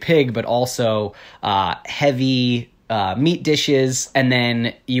not only pig, but also heavy meat dishes. And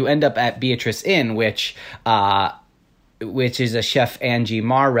then you end up at Beatrice Inn, which is a Chef Angie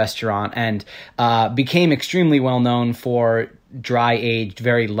Marr restaurant, and became extremely well known for dry-aged,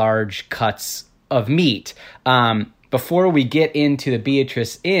 very large cuts of meat. Before we get into the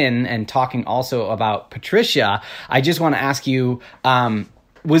Beatrice Inn and talking also about Patricia, I just want to ask you,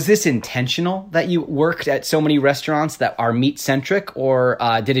 was this intentional that you worked at so many restaurants that are meat-centric, or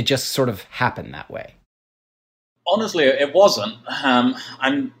did it just sort of happen that way? Honestly, it wasn't.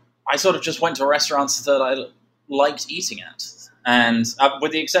 I sort of just went to restaurants that I liked eating at. And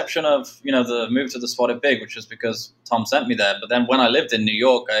with the exception of, the move to the Spotted Pig, which is because Tom sent me there. But then when I lived in New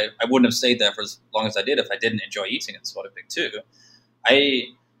York, I wouldn't have stayed there for as long as I did if I didn't enjoy eating at the Spotted Pig too.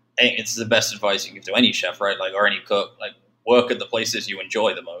 It's the best advice you can give to any chef, right? Like, or any cook, like work at the places you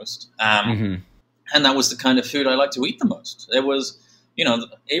enjoy the most. And that was the kind of food I like to eat the most. It was,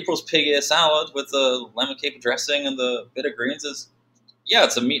 April's pig ear salad with the lemon caper dressing and the bitter greens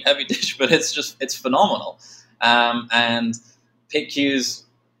it's a meat heavy dish, but it's phenomenal. And Pit Q's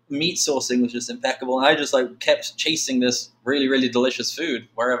meat sourcing was just impeccable. And I just kept chasing this really, really delicious food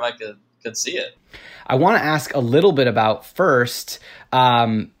wherever I could see it. I want to ask a little bit about first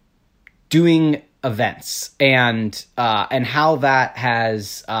doing events and how that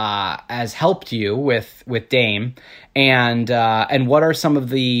has helped you with Dame, and what are some of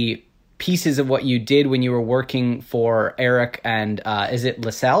the pieces of what you did when you were working for Eric and is it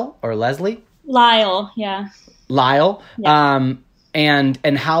Lysell or Leslie? Lyle, yeah. Lyle, yeah.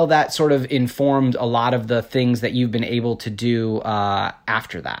 And how that sort of informed a lot of the things that you've been able to do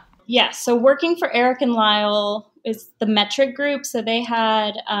after that. Yeah, so working for Eric and Lyle is the Metric Group. So they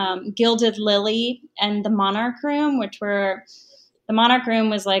had Gilded Lily and the Monarch Room, the Monarch Room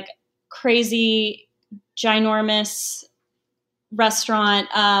was like crazy, ginormous restaurant,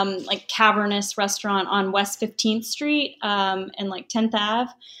 like cavernous restaurant on West 15th Street and 10th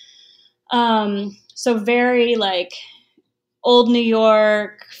Ave. So very old New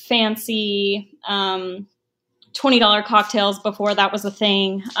York, fancy, $20 cocktails before that was a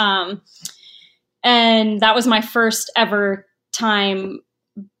thing. And that was my first ever time,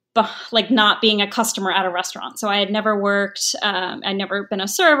 not being a customer at a restaurant. So I had never worked, I'd never been a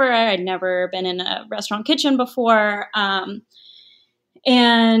server. I'd never been in a restaurant kitchen before.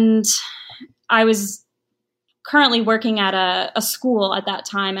 And I was currently working at a school at that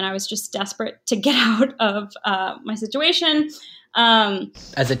time, and I was just desperate to get out of my situation.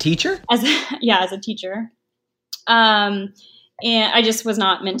 As a teacher? As a teacher. And I just was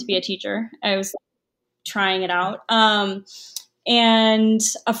not meant to be a teacher. I was trying it out. And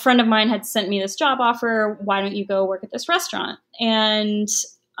a friend of mine had sent me this job offer. Why don't you go work at this restaurant? And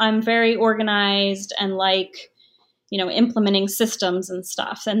I'm very organized and implementing systems and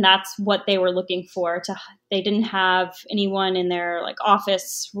stuff. And that's what they were looking for. They didn't have anyone in their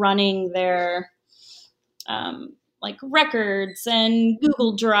office running their records and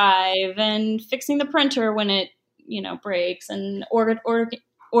Google Drive and fixing the printer when it, breaks and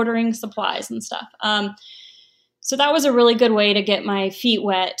ordering supplies and stuff. So that was a really good way to get my feet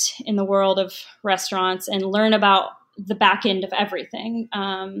wet in the world of restaurants and learn about the back end of everything.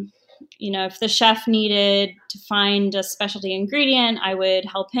 If the chef needed to find a specialty ingredient, I would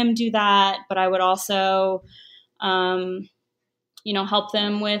help him do that. But I would also, help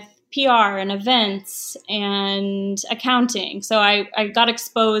them with PR and events and accounting. So I got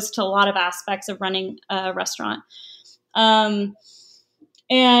exposed to a lot of aspects of running a restaurant.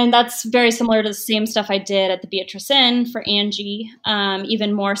 And that's very similar to the same stuff I did at the Beatrice Inn for Angie,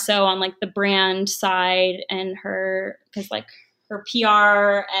 even more so on the brand side and her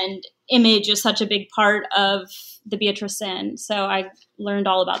PR and image is such a big part of the Beatrice Inn. So I learned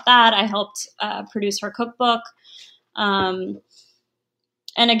all about that. I helped produce her cookbook. And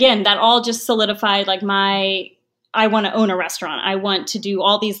again, that all just solidified I want to own a restaurant. I want to do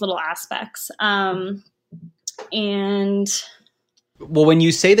all these little aspects. Well, when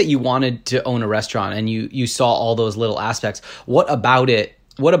you say that you wanted to own a restaurant and you saw all those little aspects, what about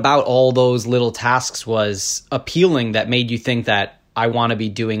all those little tasks was appealing that made you think that I want to be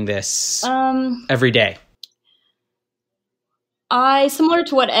doing this every day? Similar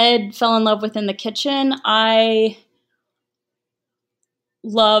to what Ed fell in love with in the kitchen, I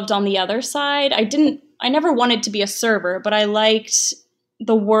loved on the other side. I never wanted to be a server, but I liked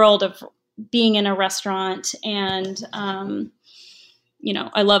the world of being in a restaurant and,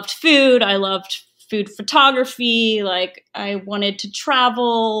 I loved food. I loved food photography. I wanted to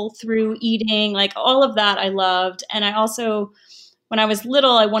travel through eating, all of that I loved. And I also, when I was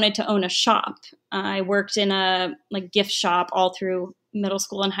little, I wanted to own a shop. I worked in a gift shop all through middle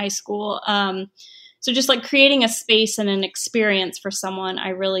school and high school. So just creating a space and an experience for someone, I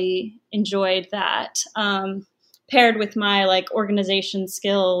really enjoyed that. Paired with my organization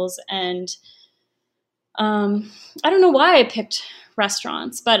skills and I don't know why I picked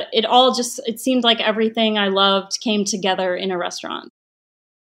restaurants, but it seemed like everything I loved came together in a restaurant.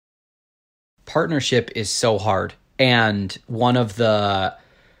 Partnership is so hard. And one of the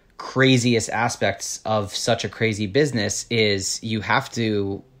craziest aspects of such a crazy business is you have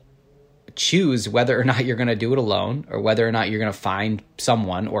to choose whether or not you're going to do it alone or whether or not you're going to find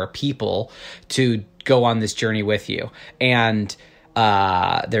someone or people to go on this journey with you. And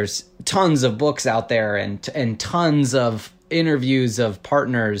there's tons of books out there and tons of interviews of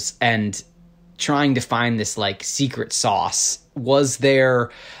partners and trying to find this secret sauce. Was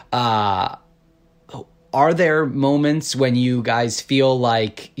there, are there moments when you guys feel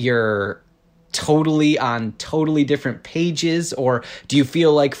like you're totally on totally different pages, or do you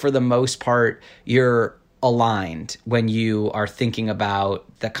feel like for the most part you're aligned when you are thinking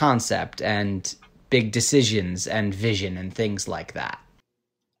about the concept and big decisions and vision and things like that?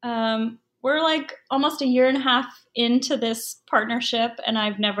 We're almost a year and a half into this partnership, and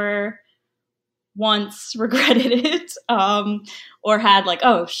I've never once regretted it or had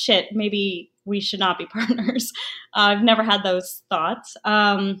oh shit, maybe we should not be partners. I've never had those thoughts.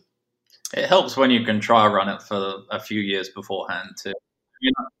 It helps when you can try run it for a few years beforehand too.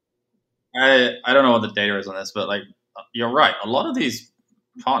 I don't know what the data is on this, but you're right. A lot of these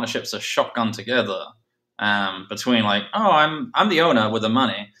partnerships are shotgun together between I'm the owner with the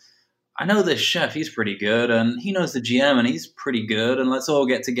money. I know this chef, he's pretty good, and he knows the GM, and he's pretty good, and let's all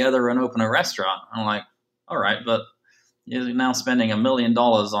get together and open a restaurant. I'm all right, but you're now spending $1 million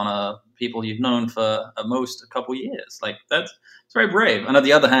on people you've known for at most a couple years. It's very brave. And on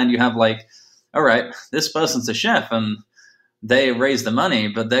the other hand, you have all right, this person's a chef, and they raise the money,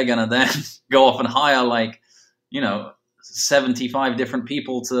 but they're going to then go off and hire 75 different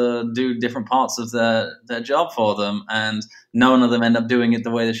people to do different parts of their job for them, and none of them end up doing it the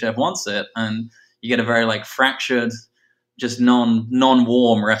way the chef wants it, and you get a very fractured, just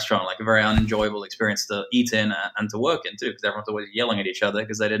non-warm restaurant, a very unenjoyable experience to eat in and to work in too, because everyone's always yelling at each other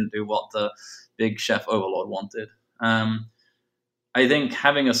because they didn't do what the big chef overlord wanted. I think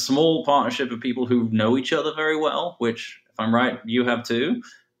having a small partnership of people who know each other very well, which if I'm right, you have too,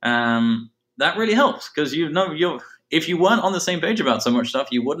 that really helps, because if you weren't on the same page about so much stuff,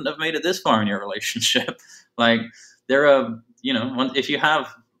 you wouldn't have made it this far in your relationship. There are if you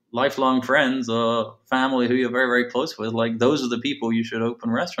have lifelong friends or family who you're very, very close with, like those are the people you should open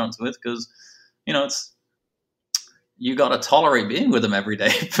restaurants with, because, you got to tolerate being with them every day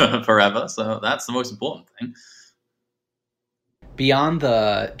forever. So that's the most important thing. Beyond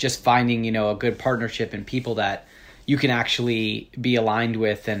the just finding, a good partnership and people that you can actually be aligned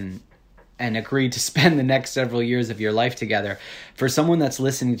with and agree to spend the next several years of your life together, for someone that's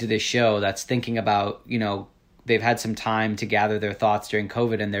listening to this show that's thinking about, they've had some time to gather their thoughts during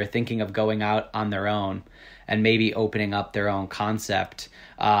COVID and they're thinking of going out on their own and maybe opening up their own concept,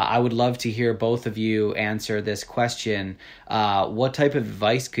 I would love to hear both of you answer this question. What type of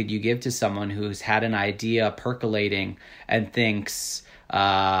advice could you give to someone who's had an idea percolating and thinks,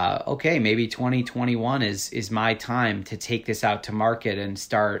 okay, maybe 2021 is my time to take this out to market and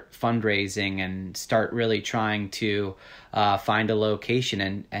start fundraising and start really trying to find a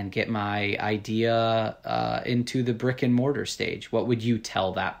location and get my idea into the brick and mortar stage? What would you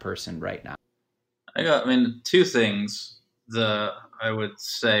tell that person right now? Two things that I would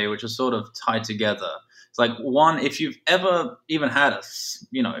say, which are sort of tied together. It's like, one, if you've ever even had if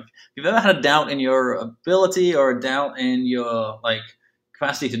you've ever had a doubt in your ability or a doubt in your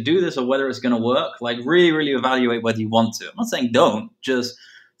capacity to do this or whether it's going to work, really, really evaluate whether you want to. I'm not saying don't, just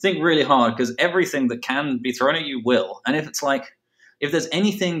think really hard, because everything that can be thrown at you will. And if there's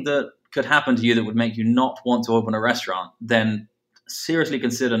anything that could happen to you that would make you not want to open a restaurant, then seriously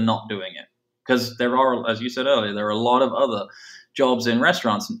consider not doing it. Because there are, as you said earlier, there are a lot of other jobs in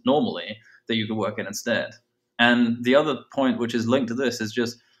restaurants normally that you could work in instead. And the other point, which is linked to this, is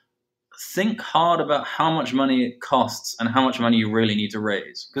just think hard about how much money it costs and how much money you really need to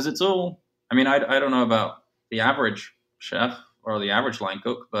raise. Because it's all, I don't know about the average chef or the average line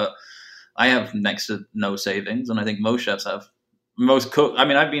cook, but I have next to no savings. And I think most chefs have. Most cook.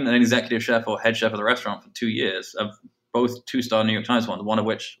 I've been an executive chef or head chef of the restaurant for 2 years. I've both 2-star New York Times ones, one of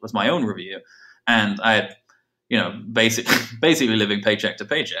which was my own review. And I had, basically living paycheck to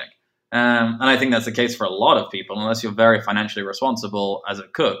paycheck. And I think that's the case for a lot of people. Unless you're very financially responsible as a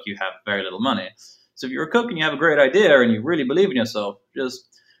cook, you have very little money. So if you're a cook and you have a great idea and you really believe in yourself, just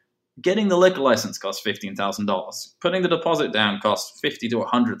getting the liquor license costs $15,000. Putting the deposit down costs $50,000 to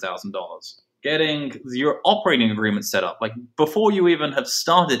 $100,000. Getting your operating agreement set up, before you even have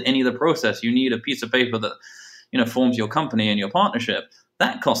started any of the process, you need a piece of paper that forms your company and your partnership.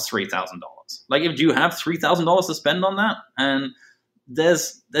 That costs $3,000. If you have $3,000 to spend on that, and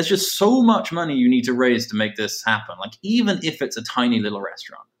there's just so much money you need to raise to make this happen. Even if it's a tiny little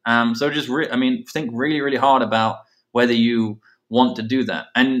restaurant. So just think really, really hard about whether you want to do that,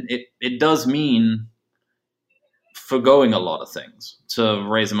 and it does mean forgoing a lot of things to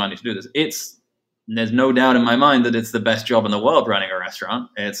raise the money to do this. There's no doubt in my mind that it's the best job in the world running a restaurant.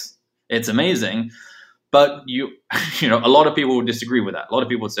 It's amazing. But a lot of people would disagree with that. A lot of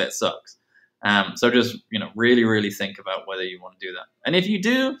people would say it sucks. So just, really, really think about whether you want to do that. And if you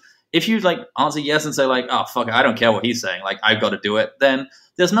do, if you answer yes and say oh, fuck it, I don't care what he's saying, I've got to do it, then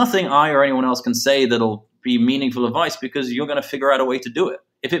there's nothing I or anyone else can say that'll be meaningful advice, because you're going to figure out a way to do it.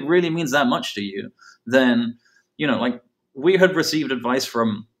 If it really means that much to you, then, we had received advice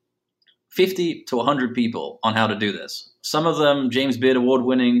from 50 to 100 people on how to do this. Some of them James Beard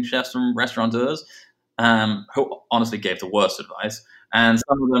award-winning chefs and restaurateurs, who honestly gave the worst advice, and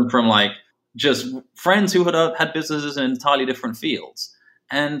some of them from just friends who had businesses in entirely different fields.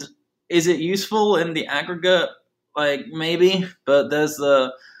 And is it useful in the aggregate? Maybe, but there's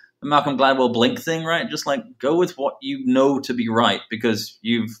the Malcolm Gladwell Blink thing, right? Just go with what you know to be right, because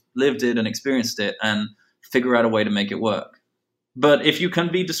you've lived it and experienced it, and figure out a way to make it work. But if you can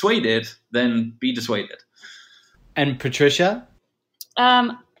be dissuaded, then be dissuaded. And Patricia?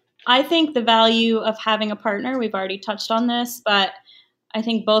 I think the value of having a partner, we've already touched on this, but I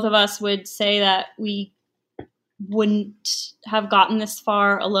think both of us would say that we wouldn't have gotten this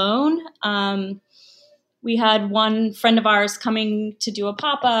far alone. We had one friend of ours coming to do a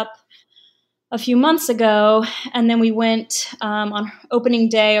pop-up a few months ago, and then we went on opening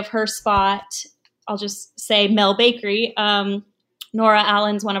day of her spot. I'll just say Mel Bakery. Nora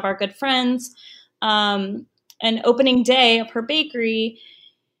Allen's one of our good friends. And opening day of her bakery,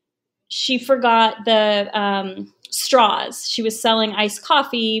 she forgot the straws. She was selling iced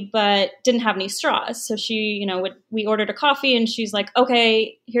coffee, but didn't have any straws. So she, we ordered a coffee, and she's like,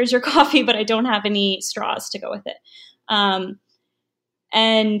 okay, here's your coffee, but I don't have any straws to go with it.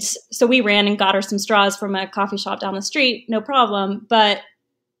 And so we ran and got her some straws from a coffee shop down the street, no problem. But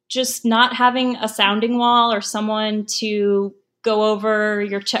just not having a sounding wall or someone to go over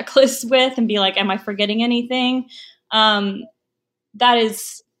your checklist with and be like, am I forgetting anything? That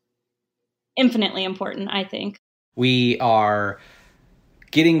is infinitely important, I think. We are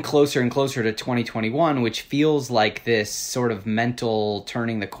getting closer and closer to 2021, which feels like this sort of mental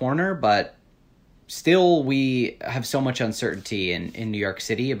turning the corner, but still we have so much uncertainty in New York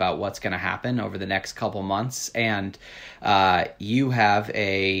City about what's going to happen over the next couple months. And you have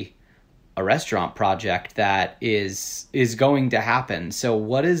a restaurant project that is going to happen. So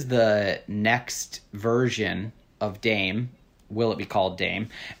what is the next version of Dame? Will it be called Dame?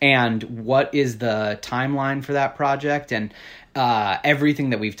 And what is the timeline for that project? And everything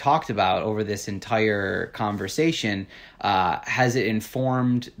that we've talked about over this entire conversation, has it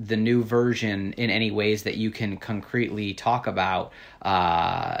informed the new version in any ways that you can concretely talk about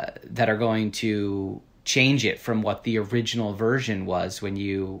that are going to change it from what the original version was when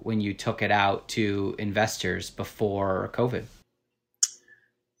you took it out to investors before COVID?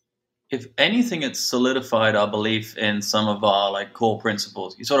 If anything, it's solidified our belief in some of our like core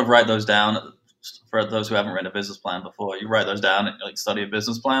principles. You sort of write those down. For those who haven't written a business plan before, you write those down and like study a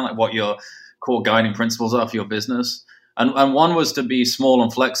business plan, like what your core guiding principles are for your business. And one was to be small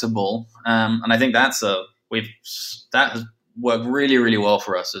and flexible. And I think that has worked really, really well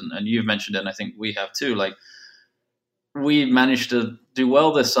for us. And you've mentioned it, and I think we have too. Like, we managed to do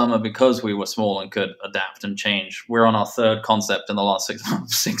well this summer because we were small and could adapt and change. We're on our third concept in the last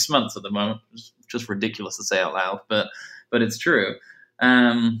 6 months at the moment. It's just ridiculous to say out loud, but it's true.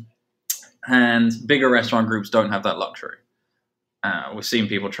 And bigger restaurant groups don't have that luxury. We've seen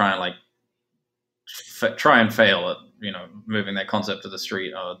people try and fail at moving their concept to the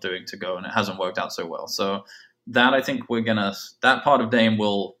street or doing to go, and it hasn't worked out so well. So that, I think that part of Dame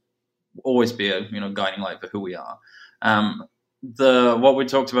will always be a guiding light for who we are. What we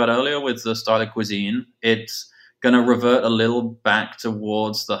talked about earlier with the style of cuisine, it's going to revert a little back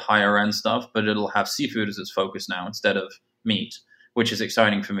towards the higher end stuff, but it'll have seafood as its focus now instead of meat, which is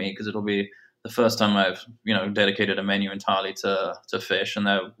exciting for me because it'll be the first time I've dedicated a menu entirely to fish, and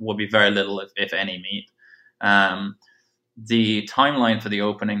there will be very little, if any, meat. The timeline for the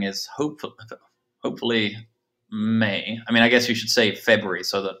opening is hopefully May. I mean, I guess you should say February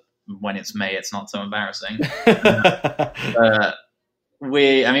so that when it's May, it's not so embarrassing.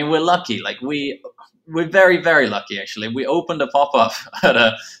 We're lucky. Like we're very, very lucky, actually. We opened a pop-up at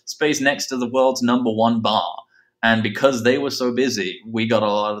a space next to the world's #1 bar. And because they were so busy, we got a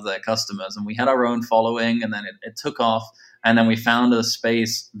lot of their customers, and we had our own following, and then it took off. And then we found a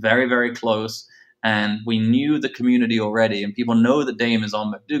space very, very close, and we knew the community already, and people know that Dame is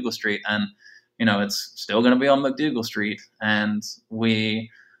on McDougal Street, and it's still going to be on McDougal Street, and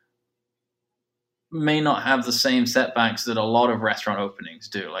we may not have the same setbacks that a lot of restaurant openings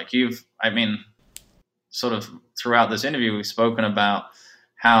do. Like sort of throughout this interview, we've spoken about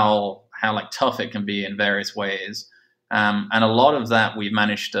how like tough it can be in various ways. And a lot of that we've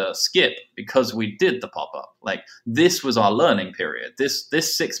managed to skip because we did the pop-up. Like, this was our learning period. This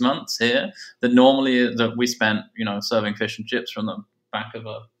 6 months here that normally that we spent, serving fish and chips from the back of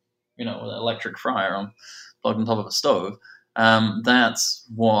an electric fryer plugged on top of a stove. That's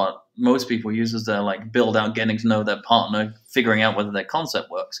what most people use as their like build out, getting to know their partner, figuring out whether their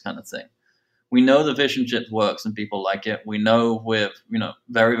concept works kind of thing. We know the fish and chips works and people like it. We know we're,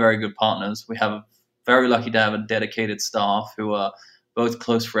 very, very good partners. We have very lucky to have a dedicated staff who are both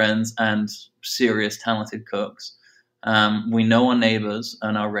close friends and serious, talented cooks. We know our neighbors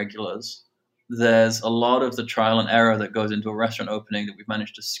and our regulars. There's a lot of the trial and error that goes into a restaurant opening that we've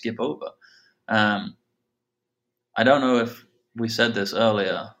managed to skip over. I don't know if we said this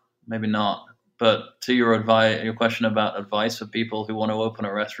earlier, maybe not. But to your question about advice for people who want to open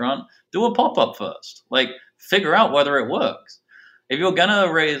a restaurant, do a pop-up first. Like, figure out whether it works. If you're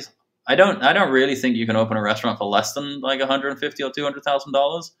gonna raise, I don't really think you can open a restaurant for less than like $150,000 or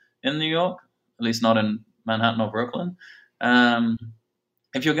 $200,000 in New York, at least not in Manhattan or Brooklyn.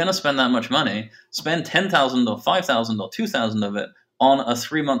 If you're gonna spend that much money, spend $10,000 or $5,000 or $2,000 of it on a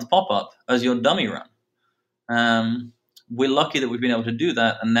 3-month pop-up as your dummy run. We're lucky that we've been able to do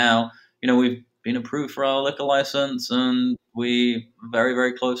that, and now we've been approved for our liquor license, and we very,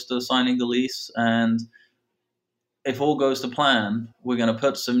 very close to signing the lease. And if all goes to plan, we're going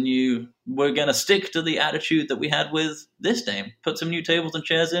to stick to the attitude that we had with this Dame. Put some new tables and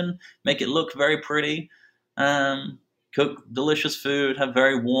chairs in, make it look very pretty, cook delicious food, have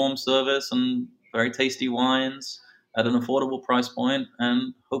very warm service and very tasty wines at an affordable price point,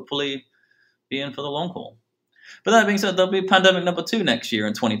 and hopefully be in for the long haul. But that being said, there'll be pandemic #2 next year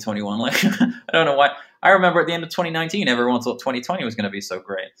in 2021. Like, I don't know why. I remember at the end of 2019, everyone thought 2020 was going to be so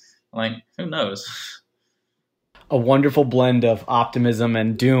great. Like, who knows? A wonderful blend of optimism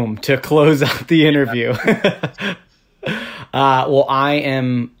and doom to close out the interview. Well, I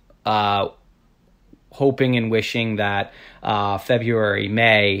am hoping and wishing that February,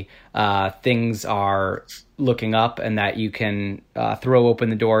 May, things are looking up and that you can throw open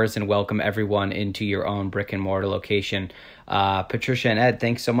the doors and welcome everyone into your own brick and mortar location. Patricia and Ed,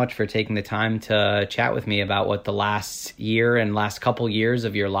 thanks so much for taking the time to chat with me about what the last year and last couple years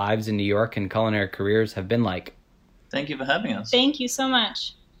of your lives in New York and culinary careers have been like. Thank you for having us. Thank you so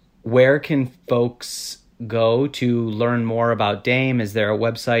much. Where can folks go to learn more about Dame? Is there a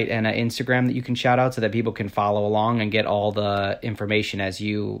website and an Instagram that you can shout out so that people can follow along and get all the information as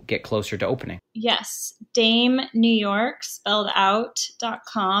you get closer to opening? Yes, Dame New York spelled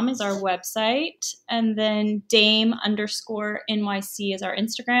out.com is our website, and then Dame_NYC is our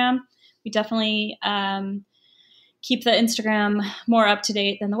Instagram. We definitely keep the Instagram more up to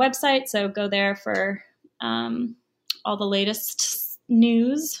date than the website, so go there for all the latest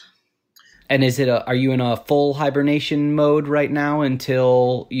news. And are you in a full hibernation mode right now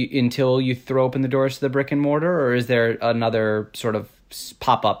until you throw open the doors to the brick and mortar, or is there another sort of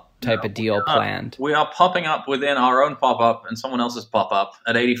pop-up type of deal planned? We are popping up within our own pop-up and someone else's pop-up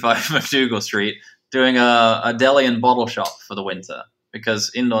at 85 McDougal Street, doing a deli and bottle shop for the winter,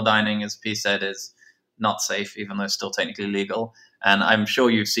 because indoor dining, as P said, is not safe, even though it's still technically legal. And I'm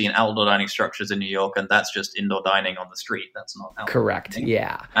sure you've seen outdoor dining structures in New York, and that's just indoor dining on the street. That's not outdoor correct dining.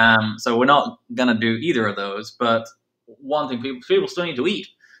 Yeah. So we're not going to do either of those, but one thing, people still need to eat.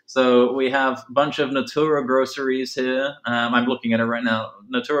 So we have a bunch of Natura groceries here. I'm looking at it right now.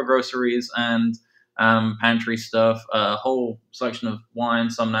 Natura groceries and pantry stuff, a whole selection of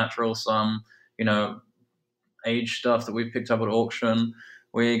wine, some natural, some, aged stuff that we picked up at auction.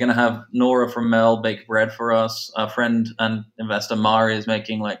 We're going to have Nora from Mel bake bread for us. Our friend and investor Mari is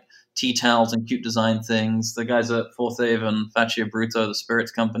making like tea towels and cute design things. The guys at Fourth Haven, Faccia Bruto, the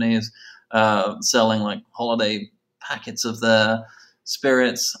spirits company, is selling like holiday packets of their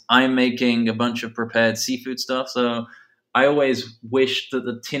spirits. I'm making a bunch of prepared seafood stuff. So I always wished that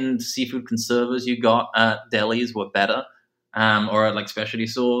the tinned seafood conservers you got at delis were better, or at like specialty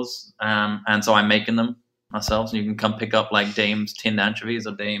stores. And so I'm making them myself, so you can come pick up like Dame's tinned anchovies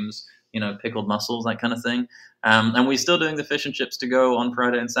or Dame's, pickled mussels, that kind of thing. And we're still doing the fish and chips to go on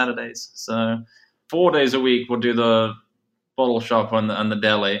Friday and Saturdays. So 4 days a week we'll do the bottle shop and the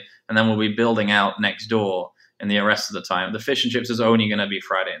deli, and then we'll be building out next door in the rest of the time. The fish and chips is only going to be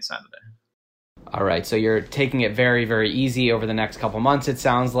Friday and Saturday. All right, so you're taking it very, very easy over the next couple months, it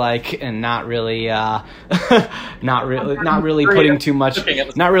sounds like, and not really putting too much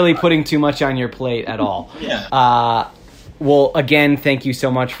on your plate at all. Yeah. Well, again, thank you so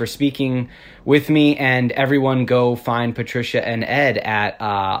much for speaking with me, and everyone go find Patricia and Ed at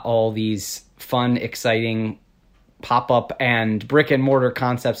all these fun, exciting pop-up and brick and mortar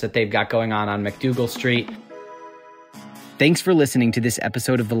concepts that they've got going on McDougal Street. Thanks for listening to this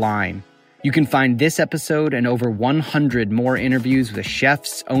episode of The Line. You can find this episode and over 100 more interviews with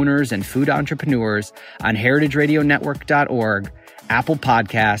chefs, owners, and food entrepreneurs on heritageradionetwork.org, Apple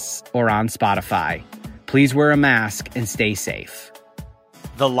Podcasts, or on Spotify. Please wear a mask and stay safe.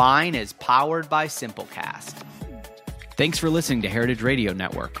 The Line is powered by Simplecast. Thanks for listening to Heritage Radio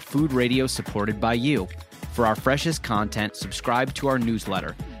Network, food radio supported by you. For our freshest content, subscribe to our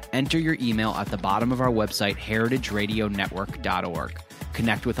newsletter. Enter your email at the bottom of our website, heritageradionetwork.org.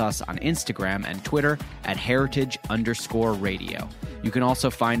 Connect with us on Instagram and Twitter at heritage_radio. You can also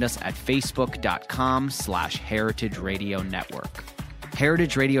find us at facebook.com/Heritage Radio Network.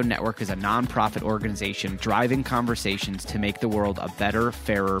 Heritage Radio Network is a nonprofit organization driving conversations to make the world a better,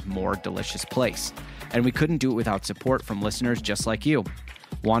 fairer, more delicious place. And we couldn't do it without support from listeners just like you.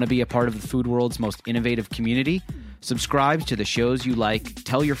 Want to be a part of the food world's most innovative community? Subscribe to the shows you like,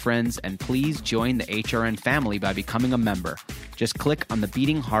 tell your friends, and please join the HRN family by becoming a member. Just click on the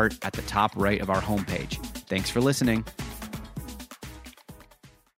beating heart at the top right of our homepage. Thanks for listening.